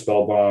do? Aether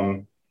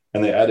Spellbomb,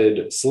 and they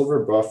added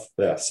Silver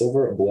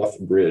Bluff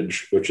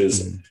Bridge, which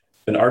is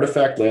an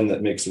artifact land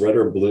that makes red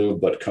or blue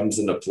but comes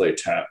into play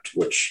tapped,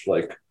 which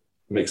like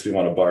makes me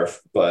want to barf,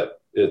 but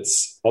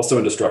it's also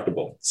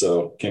indestructible,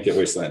 so can't get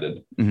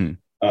wastelanded.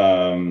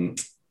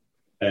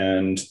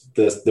 And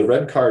the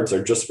red cards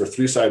are just for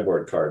 3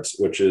 sideboard cards,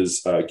 which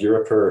is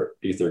Girapur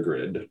Aether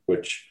Grid,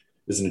 which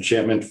is an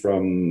enchantment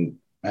from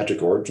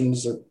Magic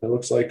Origins, it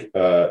looks like.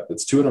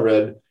 It's 2 in a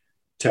red,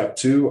 tap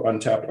 2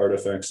 untapped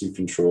artifacts you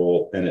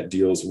control, and it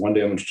deals 1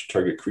 damage to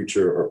target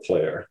creature or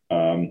player.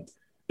 And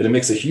it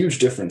makes a huge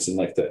difference in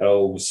like the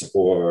Elves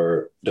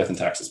or Death and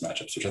Taxes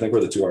matchups, which I think were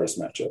the 2 artist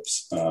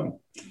matchups.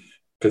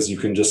 Because you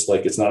can just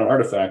like, it's not an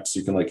artifact, so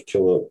you can like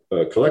kill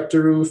a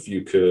Collector Roof,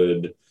 you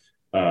could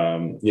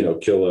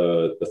kill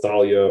a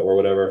Thalia or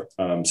whatever.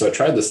 So I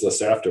tried this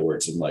list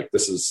afterwards, and like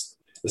this is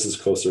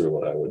closer to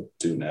what I would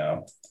do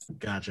now.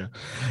 Gotcha.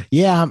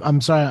 Yeah,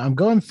 I'm sorry. I'm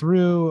going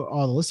through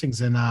all the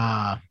listings, and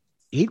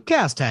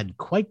 8cast had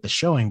quite the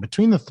showing.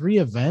 Between the 3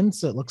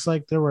 events, it looks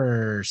like there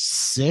were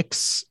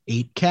 6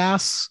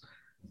 8casts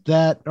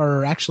that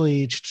are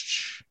actually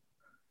 6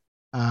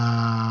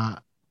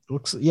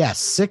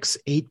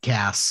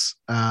 8casts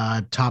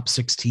top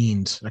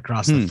 16s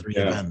across the 3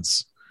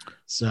 events.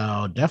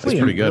 So definitely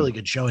a really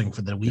good showing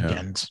for the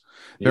weekend.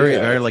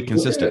 Very like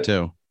consistent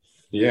too.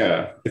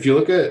 Yeah. If you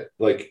look at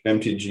like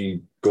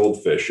MTG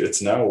Goldfish,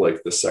 it's now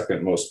like the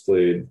second most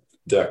played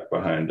deck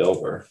behind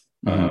Delver.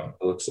 It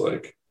looks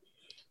like.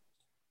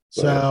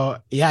 So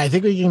yeah, I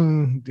think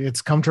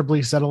it's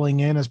comfortably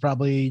settling in as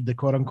probably the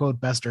quote unquote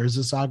best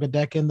Urza Saga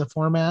deck in the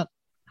format.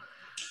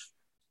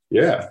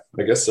 Yeah,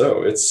 I guess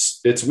so.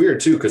 It's weird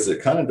too, because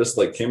it kind of just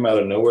like came out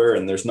of nowhere,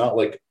 and there's not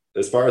like,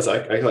 as far as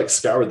I like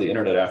scoured the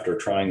internet after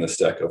trying this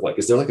deck of like,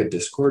 is there like a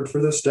Discord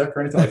for this deck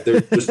or anything? Like there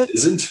just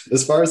isn't,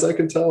 as far as I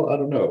can tell. I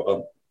don't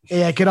know.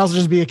 Yeah, it could also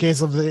just be a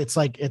case of it's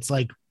like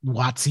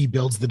WotC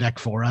builds the deck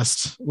for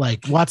us.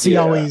 Like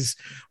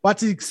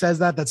WotC says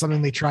that's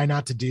something they try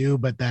not to do,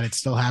 but that it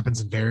still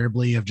happens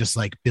invariably of just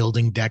like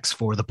building decks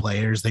for the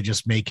players. They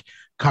just make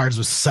cards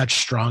with such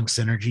strong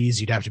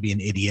synergies. You'd have to be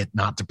an idiot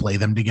not to play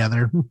them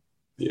together.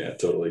 Yeah,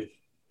 totally.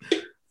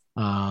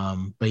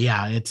 But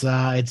yeah, it's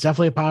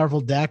definitely a powerful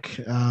deck.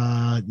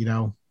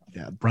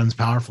 Runs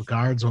powerful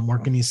cards. What more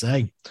can you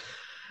say?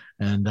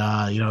 And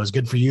it was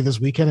good for you this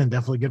weekend, and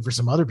definitely good for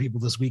some other people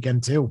this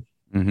weekend too.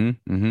 Yeah,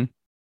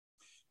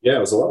 it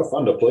was a lot of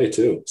fun to play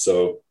too.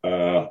 So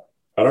I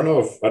don't know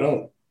if I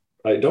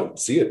don't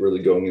see it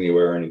really going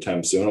anywhere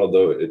anytime soon,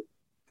 although it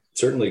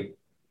certainly,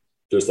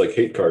 there's like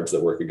hate cards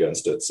that work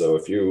against it. So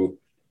if you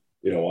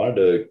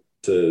wanted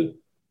to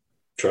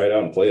try it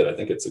out and play it, I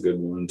think it's a good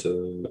one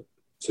to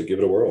give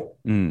it a whirl.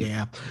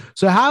 Yeah.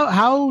 So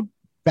how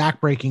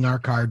backbreaking our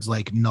cards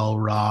like Null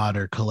Rod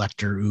or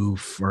Collector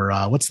Oof or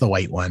what's the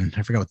white one?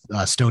 I forgot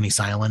what Stony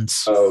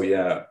Silence. Oh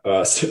yeah,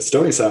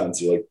 Stony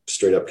Silence you like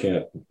straight up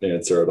can't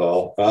answer at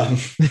all.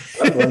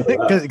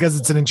 Because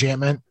it's an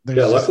enchantment.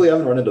 Luckily I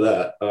haven't run into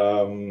that.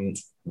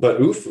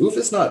 But Oof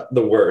is not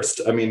the worst.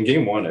 I mean,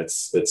 game one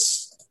it's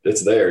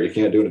there. You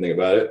can't do anything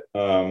about it.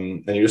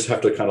 And you just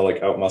have to kind of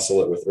like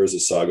outmuscle it with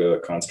Urza's Saga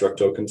construct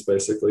tokens,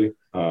 basically.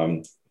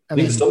 You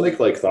can still make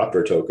like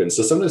Thoughtbur tokens.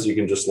 So sometimes you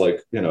can just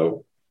like,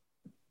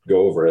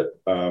 go over it.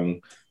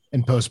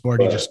 And post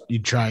board,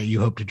 you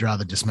hope to draw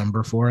the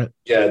Dismember for it.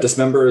 Yeah,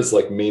 Dismember is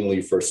like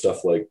mainly for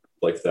stuff like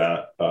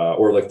that,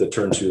 or like the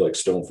turn 2 like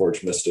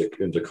Stoneforge Mystic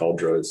into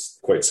Kaldra is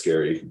quite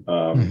scary.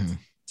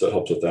 So it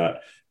helps with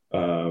that.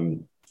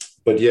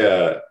 But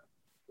yeah,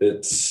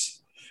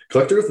 it's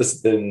Collector Oof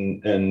is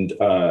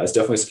it's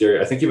definitely scary.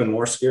 I think even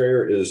more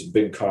scarier is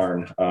Big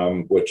Karn,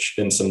 which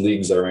in some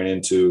leagues I ran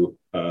into.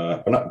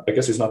 I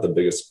guess he's not the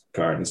biggest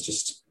Karn. He's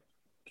just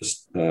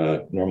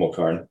normal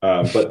Karn,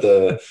 but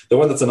the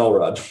one that's an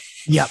Null-Rod.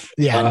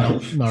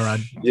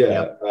 Null-Rod.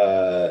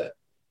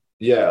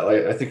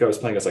 I think I was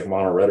playing as like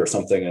mono red or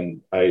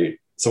something, and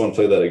someone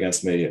played that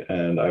against me,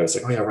 and I was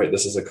like, oh yeah, right,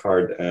 this is a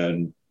card,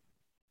 and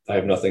I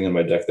have nothing in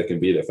my deck that can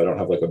beat it if I don't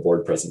have like a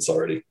board presence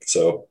already.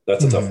 So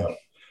that's a tough one.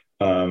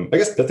 I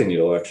guess Pithing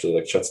Needle actually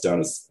like shuts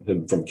down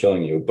him from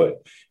killing you,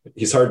 but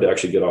he's hard to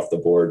actually get off the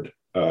board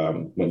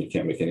when you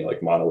can't make any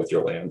like mono with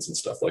your lands and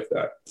stuff like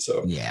that.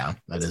 So yeah,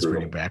 that is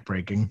pretty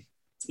backbreaking.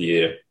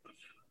 Yeah.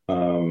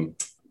 But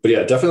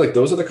yeah, definitely like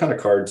those are the kind of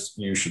cards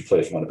you should play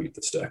if you want to beat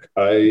this deck.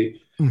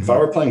 If I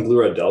were playing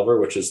Blue Red Delver,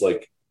 which is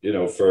like,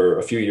 for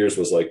a few years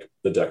was like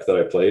the deck that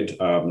I played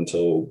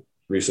until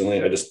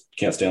recently, I just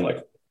can't stand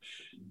like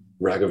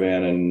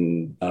Ragavan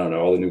and I don't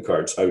know, all the new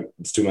cards.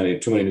 It's too many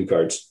new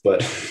cards.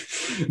 But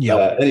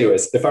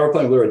anyways, if I were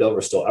playing Blue Red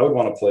Delver still, I would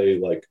want to play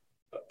like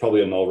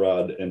probably a Null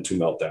Rod and 2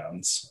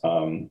 Meltdowns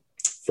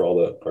for all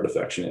the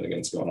artifact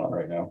shenanigans going on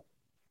right now.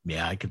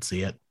 Yeah, I could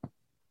see it.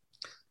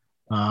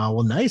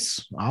 Well,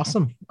 nice.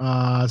 Awesome.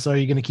 So are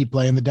you going to keep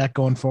playing the deck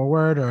going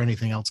forward or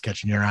anything else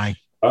catching your eye?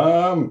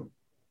 I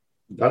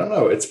don't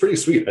know. It's pretty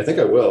sweet. I think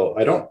I will.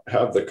 I don't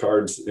have the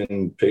cards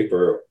in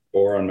paper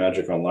or on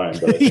Magic Online.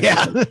 But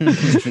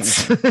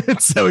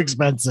it's so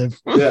expensive.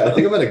 Yeah, I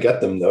think I'm going to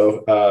get them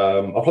though.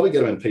 I'll probably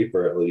get them in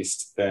paper at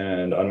least.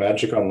 And on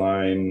Magic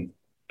Online,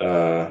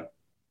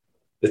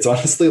 it's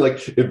honestly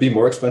like it'd be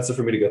more expensive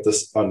for me to get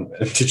this on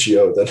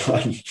MTGO than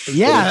on.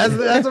 Yeah,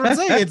 that's what I'm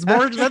saying. It's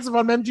more expensive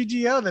on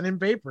MTGO than in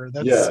paper.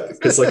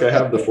 Because like I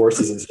have the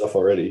forces and stuff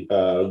already.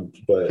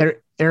 But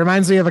it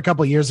reminds me of a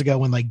couple of years ago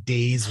when like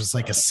Days was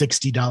like a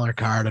 $60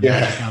 card on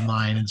Magic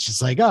Online. It's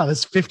just like, oh,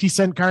 this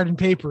 50-cent card in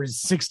paper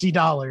is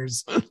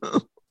 $60.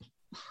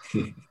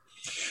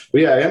 But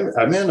yeah,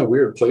 I'm in a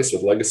weird place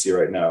with Legacy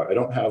right now. I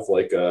don't have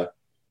like a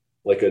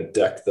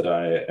deck that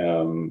I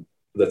am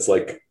that's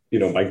like,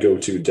 my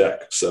go-to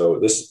deck. So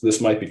this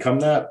might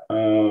become that. I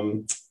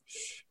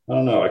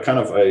don't know.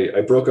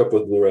 I broke up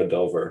with Blue Red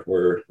Delver.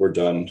 We're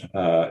done.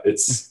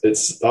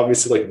 It's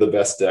obviously like the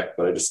best deck,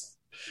 but I just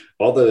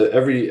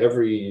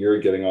every year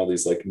getting all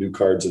these like new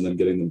cards and then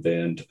getting them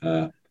banned.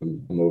 I'm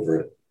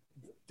over it.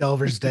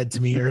 Delver's dead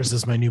to me. Yours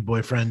is my new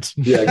boyfriend.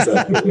 Yeah,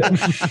 exactly.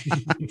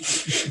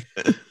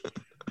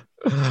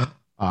 Yeah.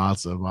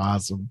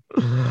 Awesome.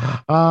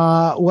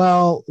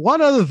 Well,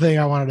 one other thing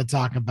I wanted to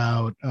talk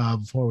about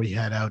before we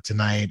head out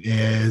tonight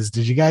is,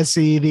 did you guys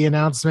see the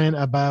announcement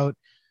about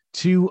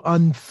To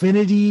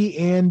Infinity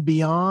and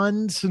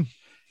Beyond?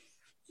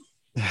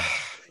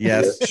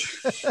 Yes.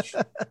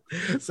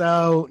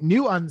 So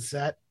new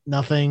unset,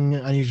 nothing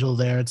unusual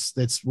there.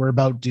 We're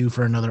about due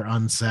for another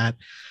unset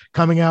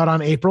coming out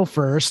on April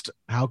 1st.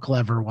 How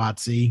clever,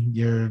 Watsy.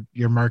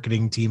 Your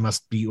marketing team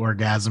must be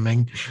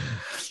orgasming.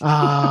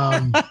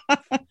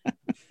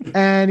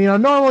 And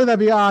normally that'd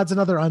be, it's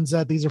another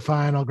unset. These are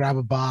fine. I'll grab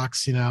a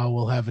box,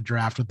 we'll have a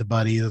draft with the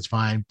buddy. That's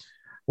fine.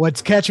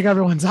 What's catching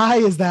everyone's eye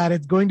is that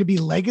it's going to be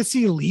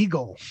legacy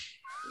legal.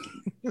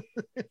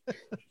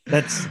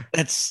 That's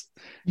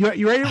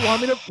you ready?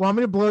 Want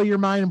me to blow your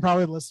mind and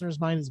probably the listeners'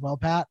 mind as well,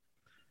 Pat?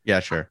 Yeah,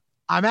 sure.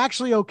 I'm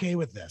actually okay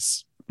with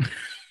this.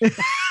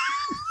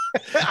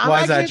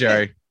 Why is that,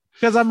 Jerry?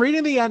 Because I'm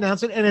reading the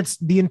announcement and it's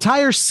the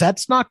entire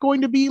set's not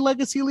going to be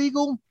legacy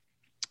legal.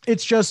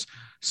 It's just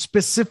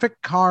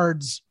specific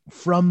cards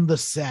from the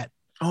set.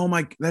 Oh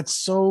my, that's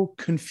so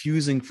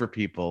confusing for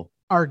people.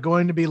 Are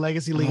going to be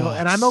legacy legal.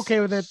 And I'm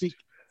okay with it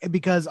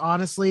because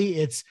honestly,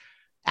 it's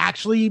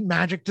actually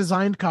Magic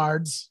designed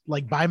cards,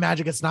 like by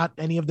Magic. It's not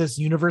any of this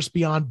Universe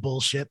Beyond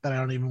bullshit that I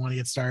don't even want to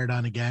get started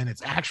on again.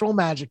 It's actual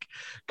Magic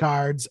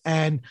cards.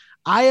 And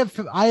I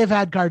have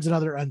had cards in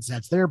other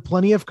unsets. There are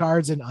plenty of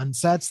cards in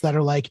unsets that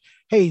are like,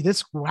 hey,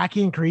 this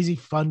wacky and crazy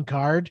fun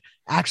card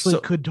actually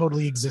could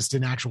totally exist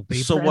in actual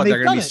paper. So what?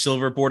 They're going to be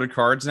silver bordered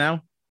cards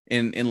now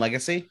in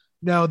Legacy?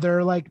 No,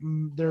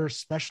 they're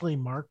specially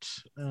marked.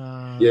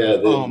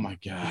 Oh my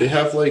God. They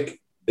have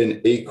like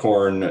an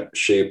acorn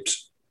shaped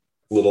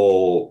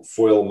little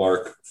foil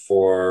mark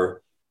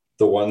for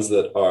the ones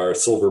that are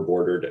silver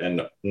bordered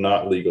and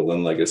not legal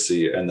in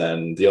Legacy, and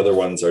then the other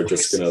ones are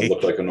just going to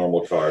look like a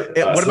normal card.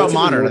 What about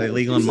Modern? Are they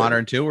legal in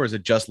Modern too, or is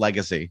it just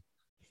Legacy?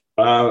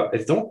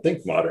 I don't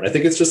think Modern. I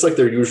think it's just like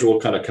their usual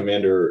kind of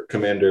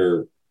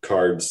commander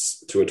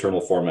cards to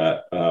Eternal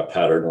format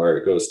pattern, where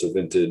it goes to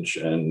Vintage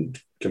and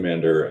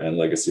Commander and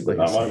Legacy, but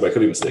not Modern. But I could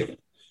be mistaken.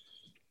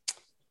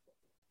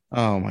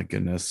 Oh my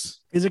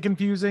goodness! Is it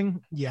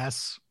confusing?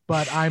 Yes,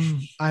 but I'm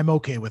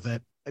okay with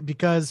it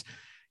because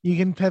you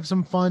can have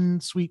some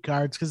fun, sweet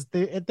cards because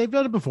they've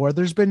done it before.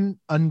 There's been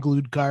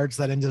unglued cards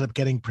that ended up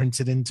getting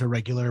printed into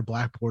regular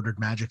black bordered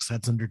Magic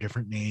sets under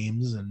different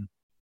names, and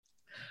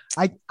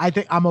I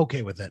think I'm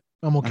okay with it.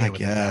 I'm okay with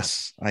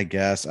it. I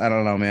guess. I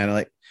don't know, man.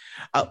 Like,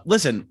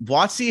 listen,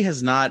 WotC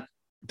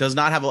does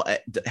not have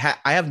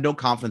I have no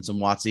confidence in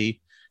WotC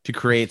to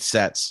create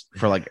sets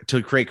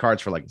to create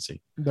cards for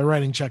Legacy. They're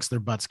writing checks their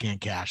butts can't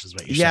cash is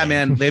what you're saying.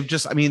 Yeah, man. Their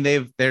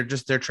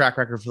track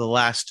record for the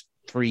last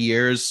 3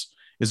 years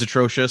is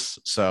atrocious.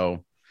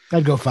 So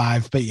I'd go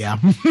 5, but yeah.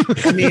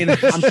 I mean,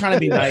 I'm trying to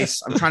be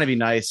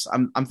nice.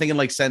 I'm thinking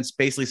like since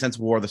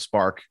War of the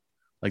Spark,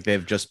 like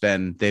they've just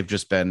been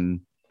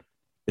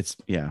it's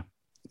yeah.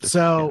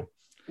 So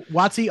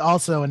WotC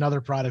also,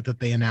 another product that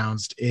they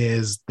announced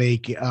is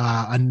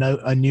a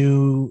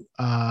new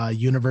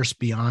Universe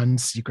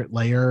Beyond Secret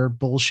Layer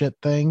bullshit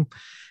thing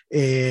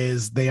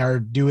is they are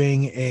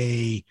doing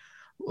a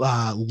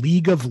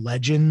League of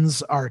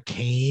Legends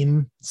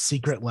Arcane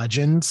Secret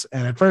Legends.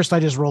 And at first I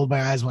just rolled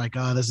my eyes like,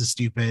 oh, this is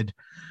stupid.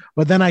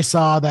 But then I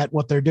saw that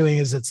what they're doing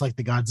is it's like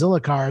the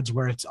Godzilla cards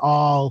where it's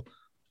all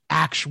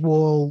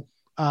actual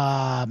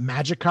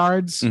Magic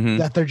cards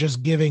that they're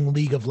just giving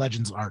League of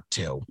Legends art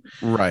to.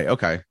 Right.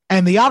 Okay.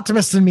 And the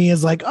optimist in me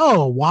is like,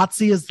 oh,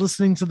 WotC is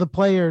listening to the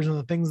players and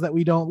the things that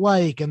we don't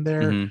like, and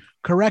they're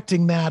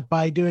correcting that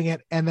by doing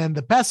it. And then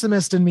the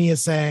pessimist in me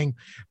is saying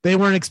they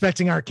weren't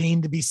expecting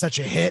Arcane to be such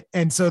a hit,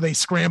 and so they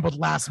scrambled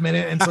last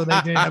minute, and so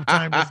they didn't have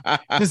time to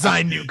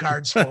design new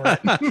cards for it.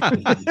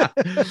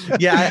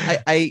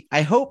 Yeah,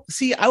 I hope.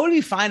 See, I would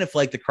be fine if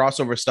like the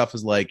crossover stuff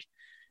is like,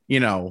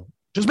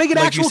 just make it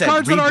like actual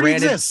cards that already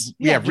exist.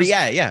 Yeah.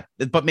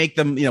 But make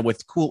them,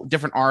 with cool,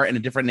 different art and a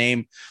different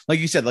name. Like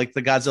you said, like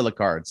the Godzilla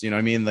cards, you know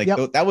what I mean? Like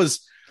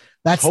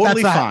that's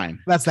totally fine.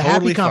 That's the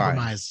happy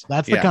compromise.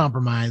 That's the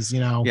compromise,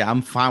 Yeah,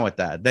 I'm fine with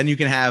that. Then you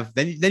can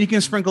then you can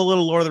sprinkle a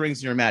little Lord of the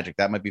Rings in your Magic.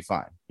 That might be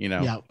fine,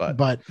 Yeah,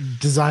 but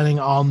designing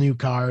all new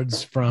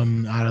cards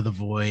from out of the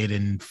void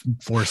and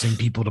forcing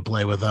people to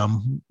play with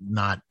them,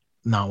 not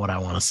what I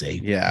want to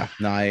see. Yeah,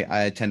 no,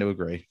 I tend to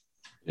agree.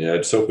 Yeah, I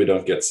just hope we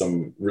don't get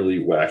some really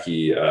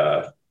wacky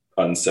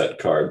unset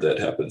card that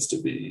happens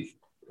to be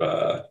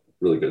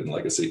really good in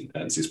Legacy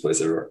and sees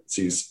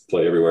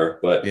play everywhere.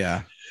 But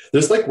yeah,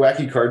 there's like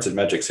wacky cards in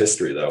Magic's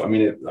history, though. I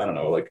mean, I don't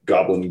know, like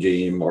Goblin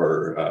Game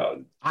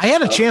or. I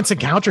had a chance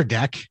encounter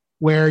deck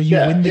where you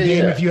win the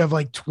game if you have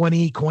like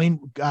 20 coin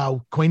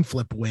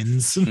flip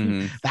wins.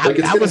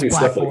 That was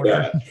black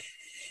border. Like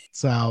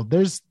so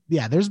there's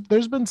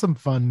been some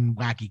fun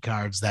wacky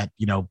cards that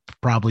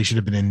probably should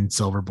have been in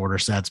silver border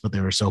sets, but they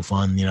were so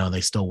fun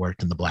they still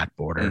worked in the black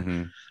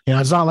border.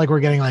 It's not like we're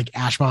getting like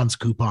Ashmon's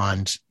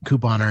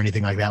coupon or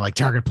anything like that. Like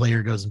target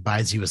player goes and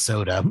buys you a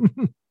soda.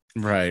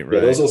 Right. Yeah,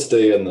 those will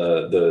stay in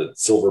the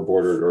silver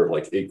bordered or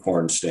like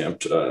acorn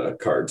stamped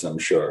cards, I'm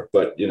sure.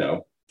 But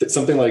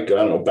something like, I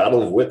don't know,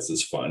 Battle of Wits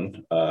is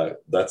fun.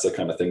 That's the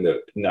kind of thing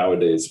that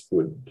nowadays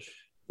would,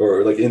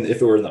 or like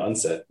if it were in the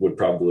unset, would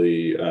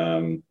probably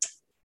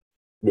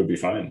would be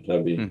fine.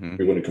 That'd be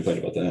we wouldn't complain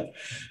about that.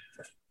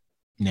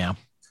 Yeah,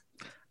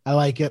 I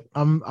like it.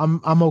 I'm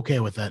okay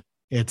with it.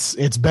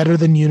 It's better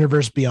than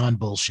Universe Beyond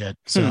bullshit.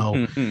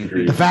 So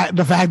the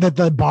fact that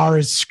the bar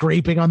is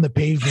scraping on the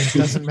pavement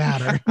doesn't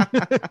matter.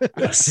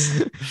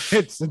 Yes.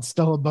 It's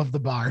still above the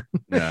bar.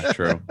 Yeah,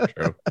 true.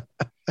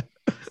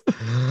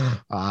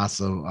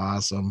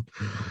 Awesome.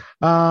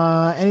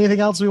 Anything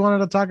else we wanted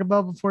to talk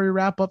about before we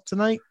wrap up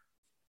tonight?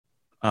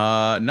 No,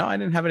 I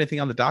didn't have anything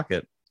on the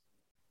docket.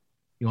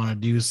 You want to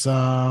do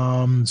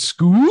some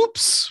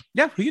scoops?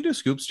 Yeah, we can do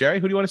scoops, Jerry.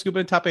 Who do you want to scoop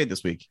in top 8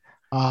 this week?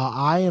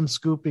 I am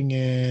scooping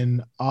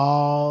in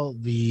all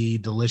the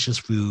delicious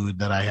food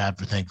that I had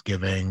for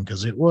Thanksgiving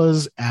because it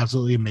was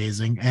absolutely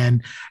amazing.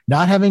 And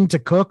not having to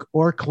cook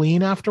or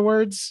clean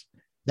afterwards,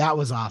 that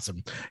was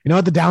awesome. You know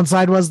what the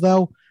downside was,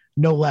 though?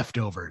 No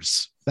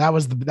leftovers. That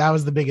was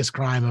the biggest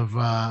crime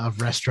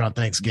of restaurant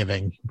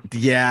Thanksgiving.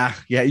 Yeah.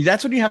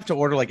 That's when you have to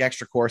order like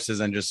extra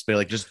courses and just be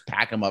like, just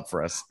pack them up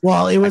for us.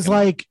 Well, it was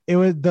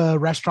the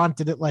restaurant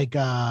did it like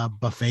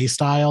buffet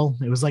style.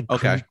 It was like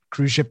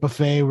cruise ship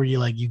buffet where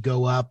you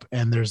go up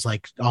and there's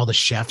like all the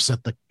chefs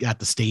at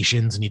the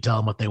stations and you tell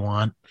them what they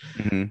want.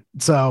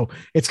 So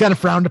it's kind of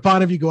frowned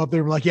upon if you go up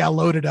there and like, yeah,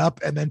 load it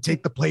up and then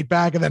take the plate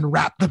back and then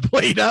wrap the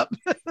plate up.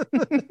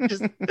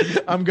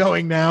 I'm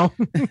going now.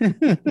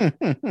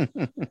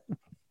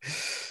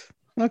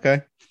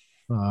 Okay.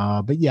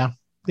 But yeah,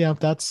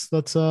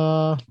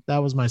 that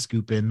was my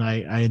scoop in.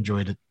 I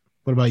enjoyed it.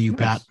 What about you,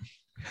 Pat?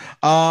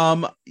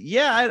 I'll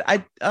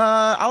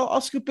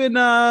scoop in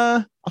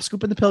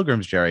the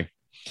Pilgrims, Jerry.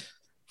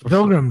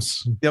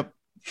 Pilgrims. Yep.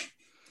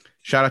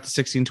 Shout out to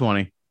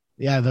 1620.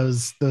 Yeah,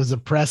 those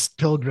oppressed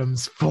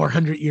pilgrims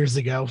 400 years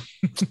ago.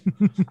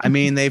 I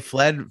mean, they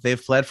fled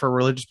for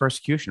religious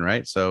persecution,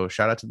 right? So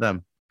shout out to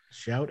them.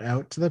 Shout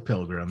out to the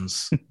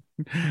pilgrims.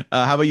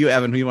 How about you,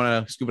 Evan? Who you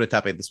want to scoop in a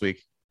top 8 this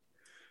week?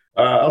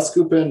 I'll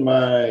scoop in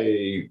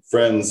my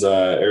friends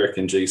Eric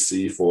and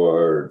JC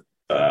for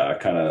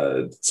kind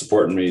of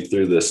supporting me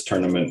through this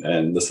tournament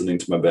and listening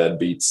to my bad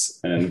beats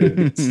and good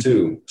beats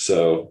too.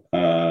 So,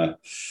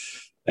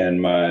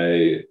 and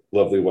my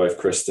lovely wife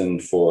Kristen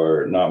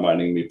for not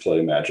minding me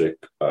play Magic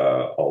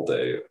all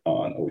day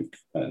on a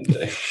weekend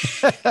day.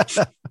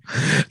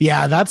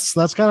 Yeah, that's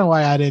kind of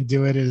why I didn't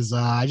do it. Is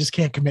I just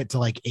can't commit to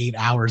like 8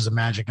 hours of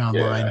Magic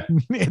online.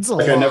 Yeah. It's a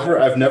lot.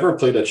 I've never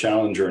played a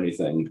challenge or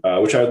anything,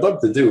 which I'd love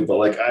to do, but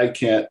like I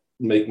can't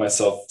make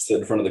myself sit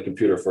in front of the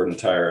computer for an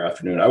entire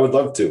afternoon. I would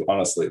love to,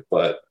 honestly,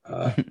 but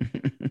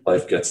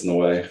life gets in the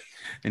way.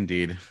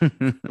 Indeed.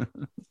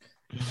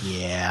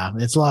 Yeah,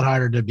 it's a lot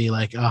harder to be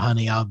like, oh,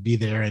 honey, I'll be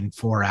there in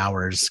 4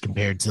 hours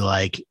compared to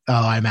like,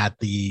 oh, I'm at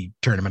the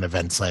tournament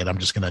event site. I'm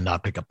just going to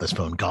not pick up this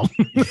phone call.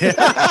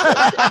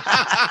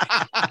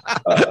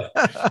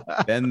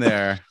 Been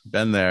there.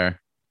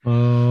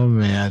 Oh,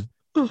 man.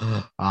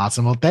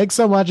 Awesome. Well, thanks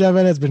so much,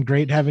 Evan. It's been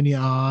great having you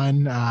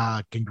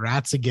on.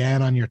 Congrats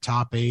again on your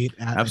top 8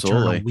 at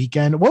Eternal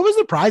Weekend. What was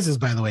the prizes,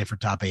 by the way, for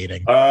top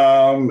 8ing?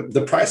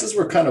 The prizes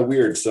were kind of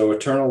weird. So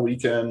Eternal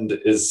Weekend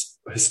is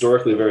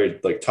historically very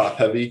like top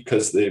heavy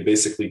because they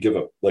basically give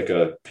a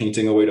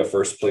painting away to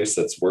first place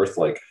that's worth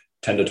like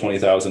 $10,000 to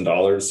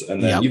 $20,000,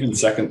 and then even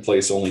second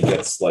place only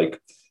gets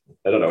like,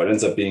 I don't know, it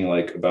ends up being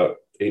like about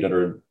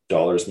 $800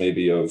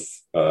 maybe of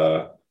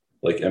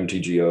like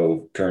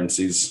MTGO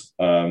currencies.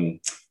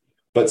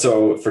 But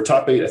so for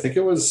top 8, I think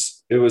it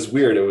was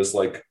weird. It was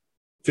like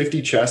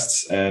 50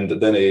 chests and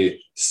then a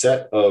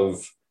set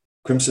of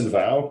Crimson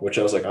Vow, which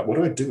I was like, what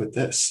do I do with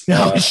this?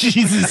 Oh,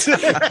 Jesus.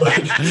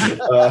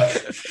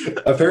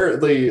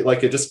 Apparently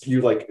like it just,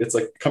 it's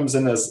like comes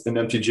in as an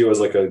MTGO as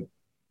like a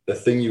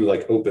thing you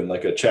like open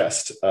like a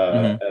chest.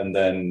 And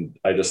then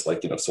I just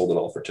like, sold it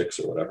all for ticks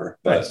or whatever.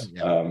 But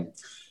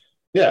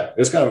yeah, it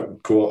was kind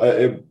of cool.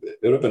 It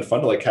would have been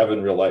fun to like have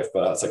in real life,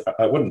 but I was like,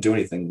 I wouldn't do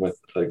anything with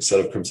like a set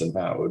of Crimson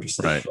Vow. It would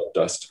just like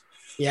dust.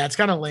 Yeah, it's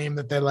kind of lame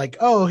that they're like,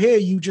 oh, hey,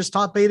 you just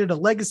top 8'd a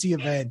legacy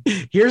event.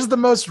 Here's the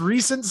most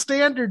recent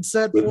standard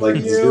set with for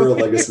like you. 0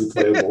 legacy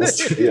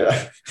playables.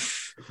 Yeah.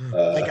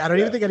 Like I don't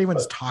even think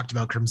anyone's talked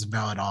about Crimson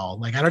Vow at all.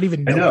 Like I don't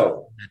even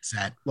know that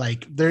set.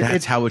 Like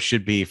that's how it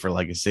should be for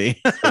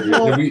Legacy.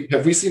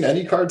 have we seen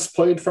any cards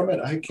played from it?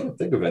 I can't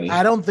think of any.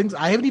 I don't think so.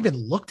 I haven't even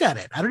looked at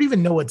it. I don't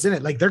even know what's in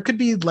it. Like there could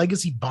be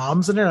Legacy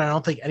bombs in it. I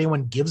don't think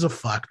anyone gives a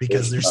fuck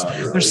because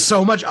there's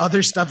so much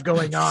other stuff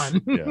going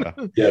on. Yeah,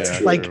 it's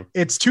true. Like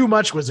it's too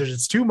much Wizards.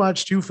 It's too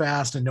much, too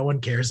fast, and no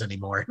one cares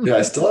anymore. Yeah,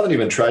 I still haven't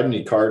even tried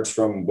any cards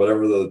from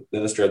whatever the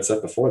Innistrad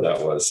set before that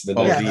was. The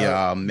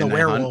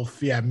werewolf.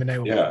 Hunt. Yeah,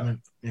 Midnight.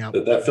 Yeah,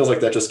 that feels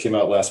like that just came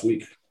out last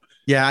week.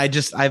 Yeah, I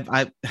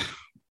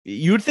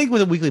you would think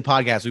with a weekly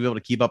podcast we'd be able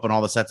to keep up on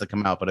all the sets that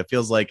come out, but it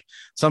feels like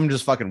some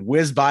just fucking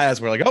whiz by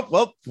us. We're like, oh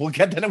well, we'll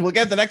get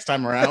the next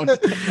time around.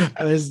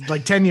 There's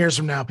like 10 years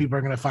from now, people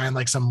are gonna find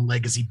like some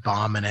legacy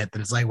bomb in it that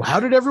it's like, well, how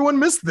did everyone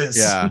miss this?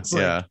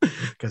 Yeah,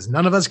 because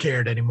none of us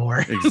cared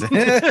anymore.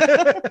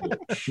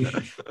 Exactly.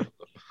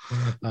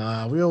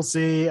 We'll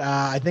see.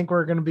 I think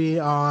we're going to be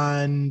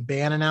on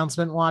ban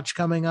announcement watch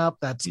coming up.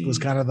 That was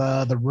kind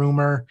of the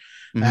rumor.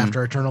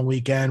 After Eternal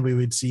Weekend, we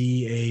would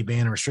see a ban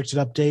and restricted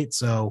update.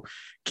 So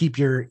keep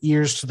your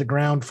ears to the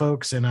ground,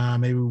 folks, and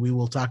maybe we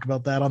will talk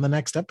about that on the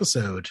next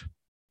episode.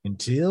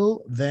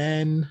 Until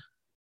then,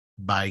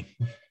 bye.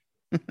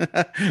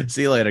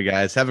 See you later,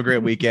 guys. Have a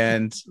great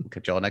weekend.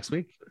 Catch y'all next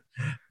week.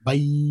 Bye.